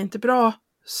 att blir det inte bra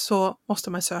så måste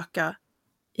man söka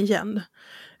igen.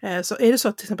 Så är det så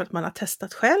att till exempel att man har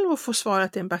testat själv och får svar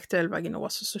att det är en bakteriell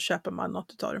vaginos, så köper man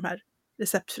något av de här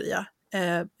receptfria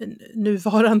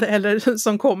nuvarande eller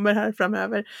som kommer här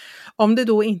framöver. Om det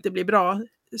då inte blir bra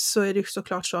så är det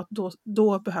såklart så att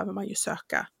då behöver man ju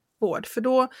söka vård, för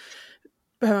då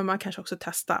behöver man kanske också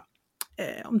testa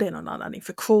om det är någon annan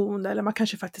infektion, eller man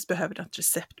kanske faktiskt behöver ett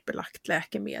receptbelagt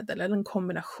läkemedel eller en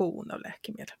kombination av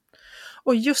läkemedel.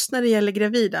 Och just när det gäller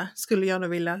gravida skulle jag nog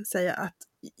vilja säga att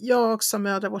jag som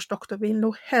mödravårdsdoktor vill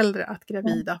nog hellre att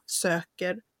gravida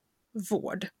söker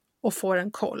vård och får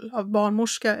en koll av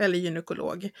barnmorska eller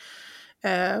gynekolog.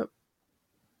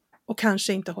 Och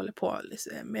kanske inte håller på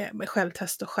med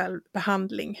självtest och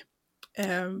självbehandling.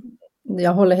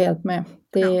 Jag håller helt med.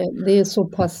 Det är så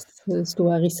pass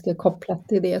stora risker kopplat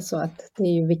till det, så att det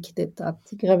är ju viktigt att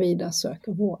gravida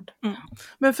söker vård.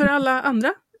 Men för alla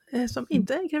andra som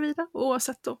inte är gravida,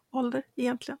 oavsett då ålder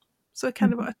egentligen, så kan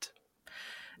det vara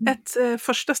ett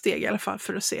första steg i alla fall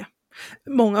för att se.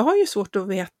 Många har ju svårt att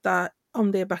veta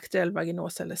om det är bakteriell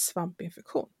vaginos eller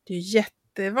svampinfektion. Det är ju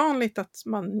jättevanligt att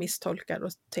man misstolkar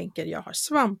och tänker jag har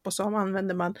svamp, och så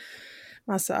använder man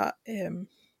massa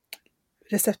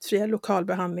receptfria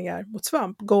lokalbehandlingar mot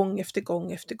svamp gång efter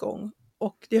gång efter gång.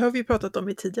 Och det har vi pratat om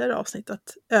i tidigare avsnitt,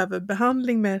 att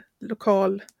överbehandling med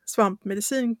lokal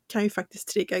svampmedicin kan ju faktiskt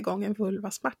trigga igång en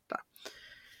vulvasmärta.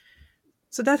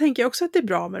 Så där tänker jag också att det är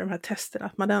bra med de här testerna,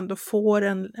 att man ändå får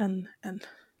en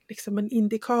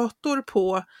indikator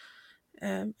på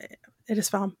är det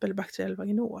svamp eller bakteriell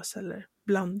vaginos eller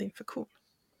blandinfektion.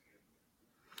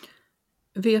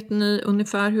 Vet ni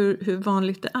ungefär hur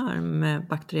vanligt det är med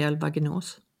bakteriell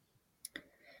vaginos?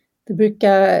 Det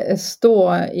brukar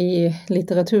stå i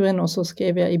litteraturen, och så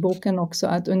skrev jag i boken också,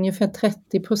 att ungefär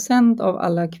 30% av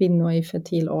alla kvinnor i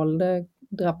fertil ålder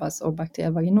drabbas av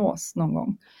bakteriell vaginos någon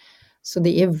gång. Så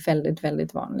det är väldigt,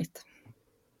 väldigt vanligt.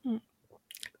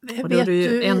 Och då är det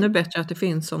ju ännu bättre att det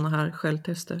finns sådana här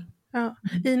självtester. Ja.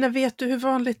 Ina, vet du hur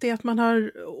vanligt det är att man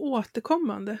har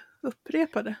återkommande,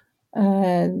 upprepade?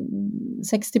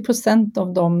 60%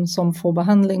 av de som får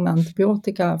behandling med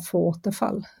antibiotika får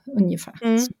återfall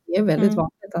ungefär. Så det är väldigt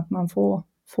vanligt att man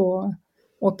får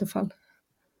återfall.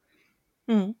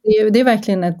 Det är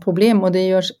verkligen ett problem, och det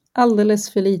görs alldeles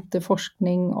för lite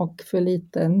forskning och för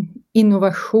lite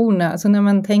innovationer. Alltså när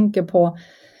man tänker på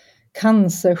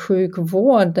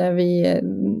cancersjukvård, där vi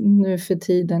nu för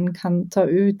tiden kan ta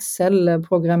ut celler,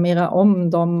 programmera om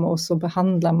dem, och så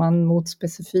behandlar man mot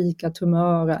specifika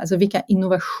tumörer. Alltså vilka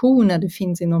innovationer det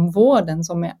finns inom vården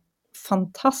som är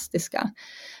fantastiska.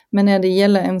 Men när det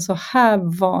gäller en så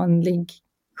här vanlig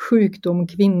sjukdom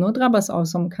kvinnor drabbas av,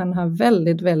 som kan ha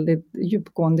väldigt, väldigt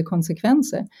djupgående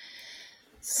konsekvenser,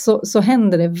 så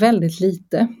händer det väldigt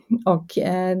lite. Och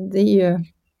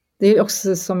det är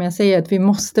också, som jag säger, att vi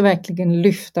måste verkligen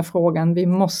lyfta frågan. Vi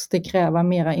måste kräva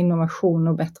mera innovation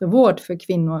och bättre vård för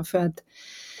kvinnor, för att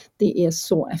det är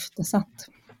så eftersatt.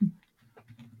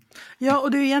 Ja,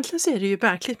 och egentligen så är det ju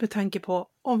verkligt, med tanke på,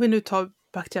 om vi nu tar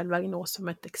bakteriell vaginos som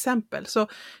ett exempel, så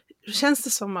känns det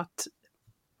som att,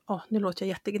 nu låter jag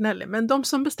jättegnällig, men de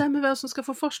som bestämmer vem som ska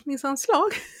få forskningsanslag,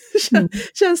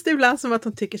 känns det ibland som att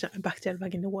de tycker att bakteriell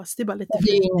vaginos, det är bara lite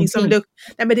förgiftning som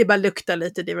nej, men det bara luktar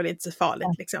lite, det är väl inte så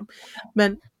farligt liksom.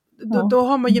 Men då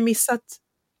har man ju missat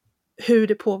hur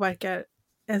det påverkar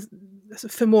alltså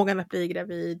förmågan att bli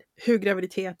gravid, hur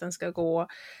graviditeten ska gå,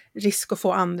 risk att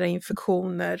få andra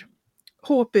infektioner,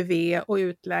 HPV och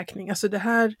utläkning. Alltså det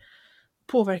här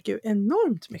påverkar ju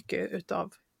enormt mycket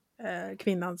utav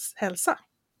kvinnans hälsa.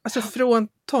 Alltså från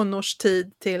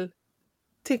tonårstid till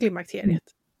klimakteriet.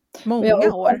 Många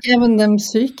år. Och även den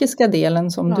psykiska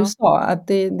delen som du sa, att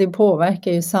det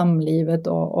påverkar ju samlivet,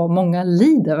 och många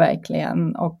lider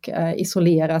verkligen och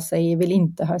isolerar sig, vill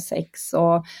inte ha sex.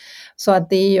 Och, så att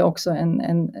det är ju också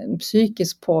en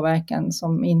psykisk påverkan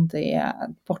som inte är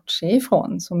att bortse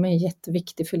ifrån, som är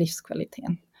jätteviktig för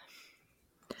livskvaliteten.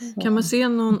 Kan man se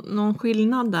någon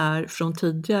skillnad där från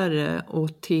tidigare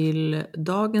och till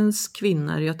dagens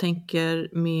kvinnor? Jag tänker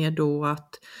mer då att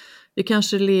vi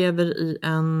kanske lever i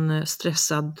en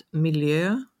stressad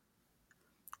miljö.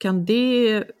 Kan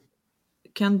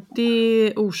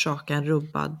det orsaka en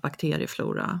rubbad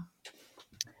bakterieflora?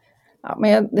 Ja,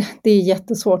 men det är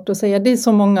jättesvårt att säga. Det är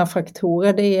så många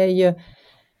faktorer. Det är ju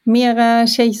mera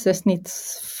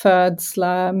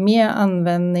kejsarsnittsfödslar, mer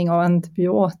användning av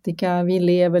antibiotika. Vi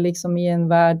lever liksom i en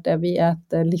värld där vi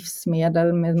äter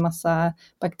livsmedel med massa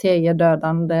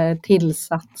bakteriedödande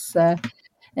tillsatser.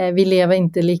 Vi lever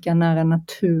inte lika nära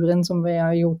naturen som vi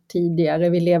har gjort tidigare.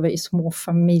 Vi lever i små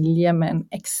familjer med en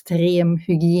extrem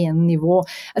hygiennivå.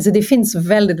 Alltså det finns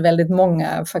väldigt, väldigt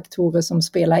många faktorer som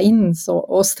spelar in.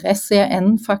 Och stress är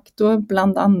en faktor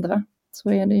bland andra.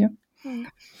 Så är det ju.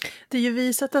 Det är ju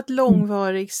visat att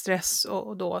långvarig stress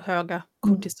och då höga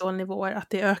kortisolnivåer, att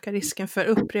det ökar risken för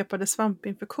upprepade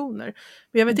svampinfektioner.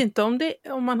 Men jag vet inte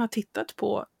om man har tittat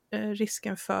på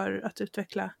risken för att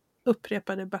utveckla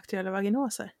upprepade bakteriella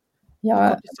vaginoser.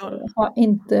 Jag har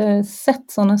inte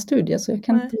sett sådana studier så jag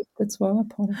kan inte riktigt svara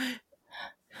på det.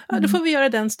 Ja, då får vi göra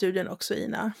den studien också,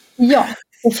 Ina. Ja,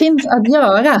 det finns att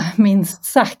göra, minst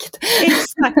sagt.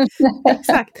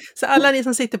 Exakt. Så alla ni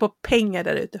som sitter på pengar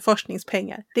där ute,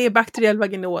 forskningspengar, det är bakteriell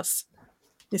vaginos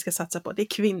ni ska satsa på. Det är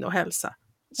kvinnohälsa.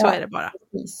 Så är det bara.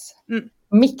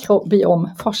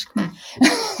 Mikrobiomforskning.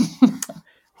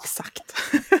 Exakt.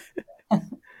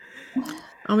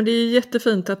 Ja, men det är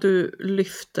jättefint att du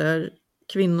lyfter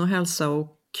kvinnohälsa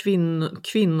och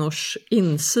kvinnors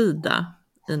insida,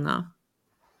 Ina.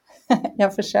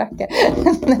 Jag försöker.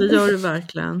 Det gör du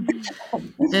verkligen.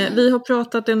 Vi har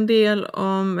pratat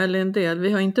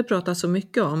vi har inte pratat så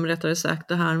mycket om, rättare sagt,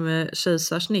 det här med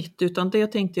kejsarsnitt, utan det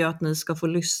tänkte jag att ni ska få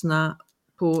lyssna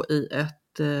på i ett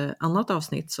annat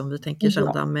avsnitt som vi tänker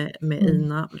sända med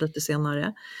Ina lite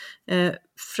senare.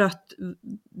 För att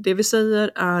det vi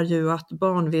säger är ju att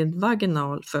barn vid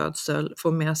vaginal födsel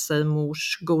får med sig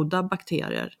mors goda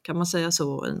bakterier. Kan man säga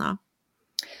så, Ina?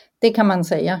 Det kan man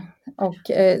säga. Och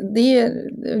det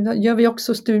gör vi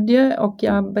också studier och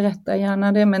jag berättar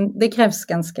gärna det. Men det krävs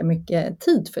ganska mycket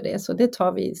tid för det, så det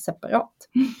tar vi separat.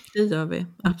 Det gör vi,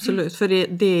 absolut. För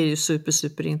det är ju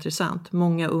super intressant.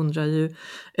 Många undrar ju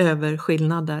över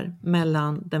skillnader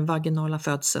mellan den vaginala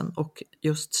födseln och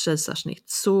just kejsarsnitt.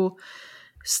 Så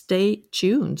stay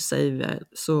tuned, säger vi.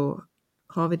 Så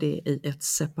har vi det i ett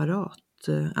separat,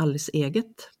 alldeles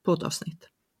eget poddavsnitt.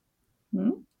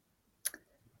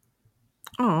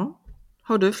 Ja,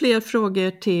 har du fler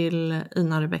frågor till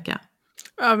Ina, Rebecka?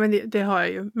 Ja, men det har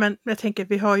jag ju. Men jag tänker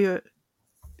vi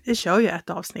kör ju ett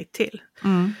avsnitt till.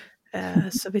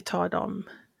 Så vi tar dem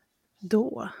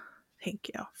då,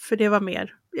 tänker jag. För det var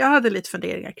mer, jag hade lite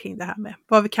funderingar kring det här med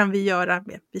vad kan vi göra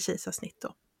med kejsarsnitt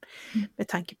då. Med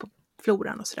tanke på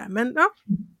floran och sådär. Men ja,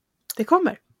 det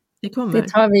kommer. Det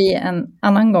tar vi en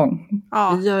annan gång.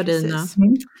 Ja, vi gör det, Ina.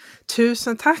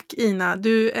 Tusen tack, Ina.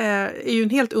 Du är ju en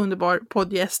helt underbar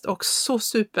poddgäst och så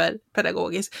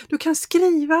superpedagogisk. Du kan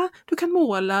skriva, du kan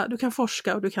måla, du kan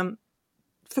forska och du kan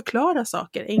förklara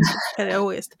saker enkelt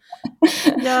pedagogiskt.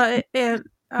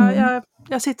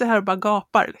 Jag sitter här och bara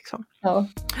gapar liksom. Ja,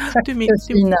 tack för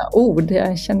fina ord.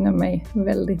 Jag känner mig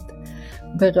väldigt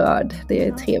berörd. Det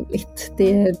är trevligt.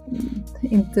 Det är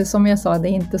inte, som jag sa, det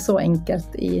är inte så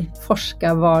enkelt i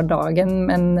forskarvardagen,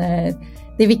 men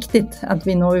det är viktigt att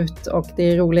vi når ut och det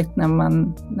är roligt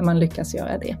när man lyckas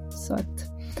göra det. Så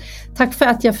tack för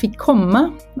att jag fick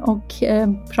komma och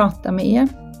prata med er.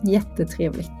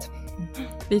 Jättetrevligt.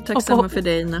 Vi är tacksamma för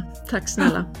dig, Ina. Tack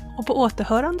snälla. Och på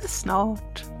återhörande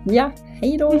snart. Ja,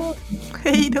 hej då.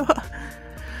 Hej då.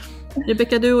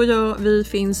 Rebecka, du och jag, vi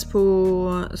finns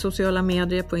på sociala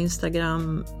medier, på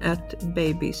Instagram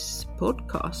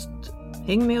 @babyspodcast.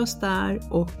 Häng med oss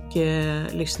där och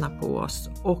lyssna på oss.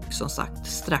 Och som sagt,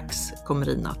 strax kommer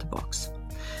Ina tillbaks.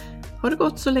 Ha det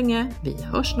gott så länge, vi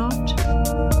hörs snart.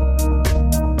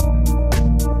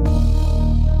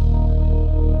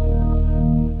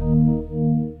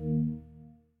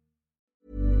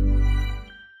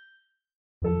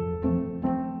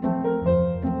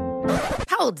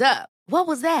 Hold up. What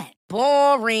was that?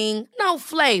 Boring. No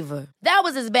flavor. That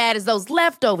was as bad as those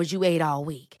leftovers you ate all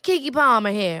week. Keke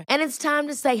Palmer here, and it's time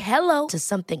to say hello to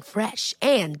something fresh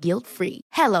and guilt-free.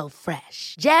 Hello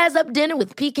Fresh. Jazz up dinner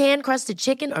with pecan-crusted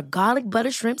chicken or garlic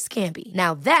butter shrimp scampi.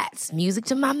 Now that's music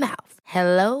to my mouth.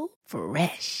 Hello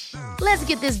Fresh. Let's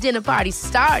get this dinner party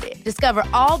started. Discover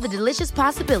all the delicious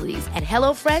possibilities at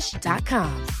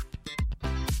hellofresh.com.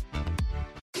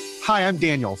 Hi, I'm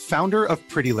Daniel, founder of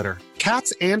Pretty Litter.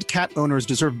 Cats and cat owners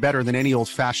deserve better than any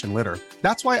old-fashioned litter.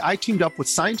 That's why I teamed up with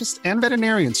scientists and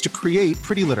veterinarians to create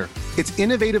Pretty Litter. Its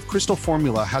innovative crystal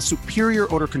formula has superior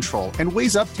odor control and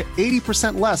weighs up to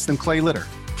 80% less than clay litter.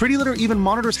 Pretty Litter even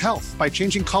monitors health by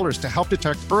changing colors to help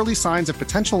detect early signs of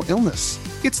potential illness.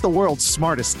 It's the world's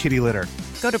smartest kitty litter.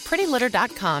 Go to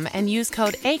prettylitter.com and use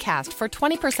code ACAST for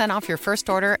 20% off your first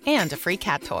order and a free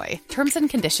cat toy. Terms and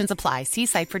conditions apply. See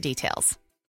site for details.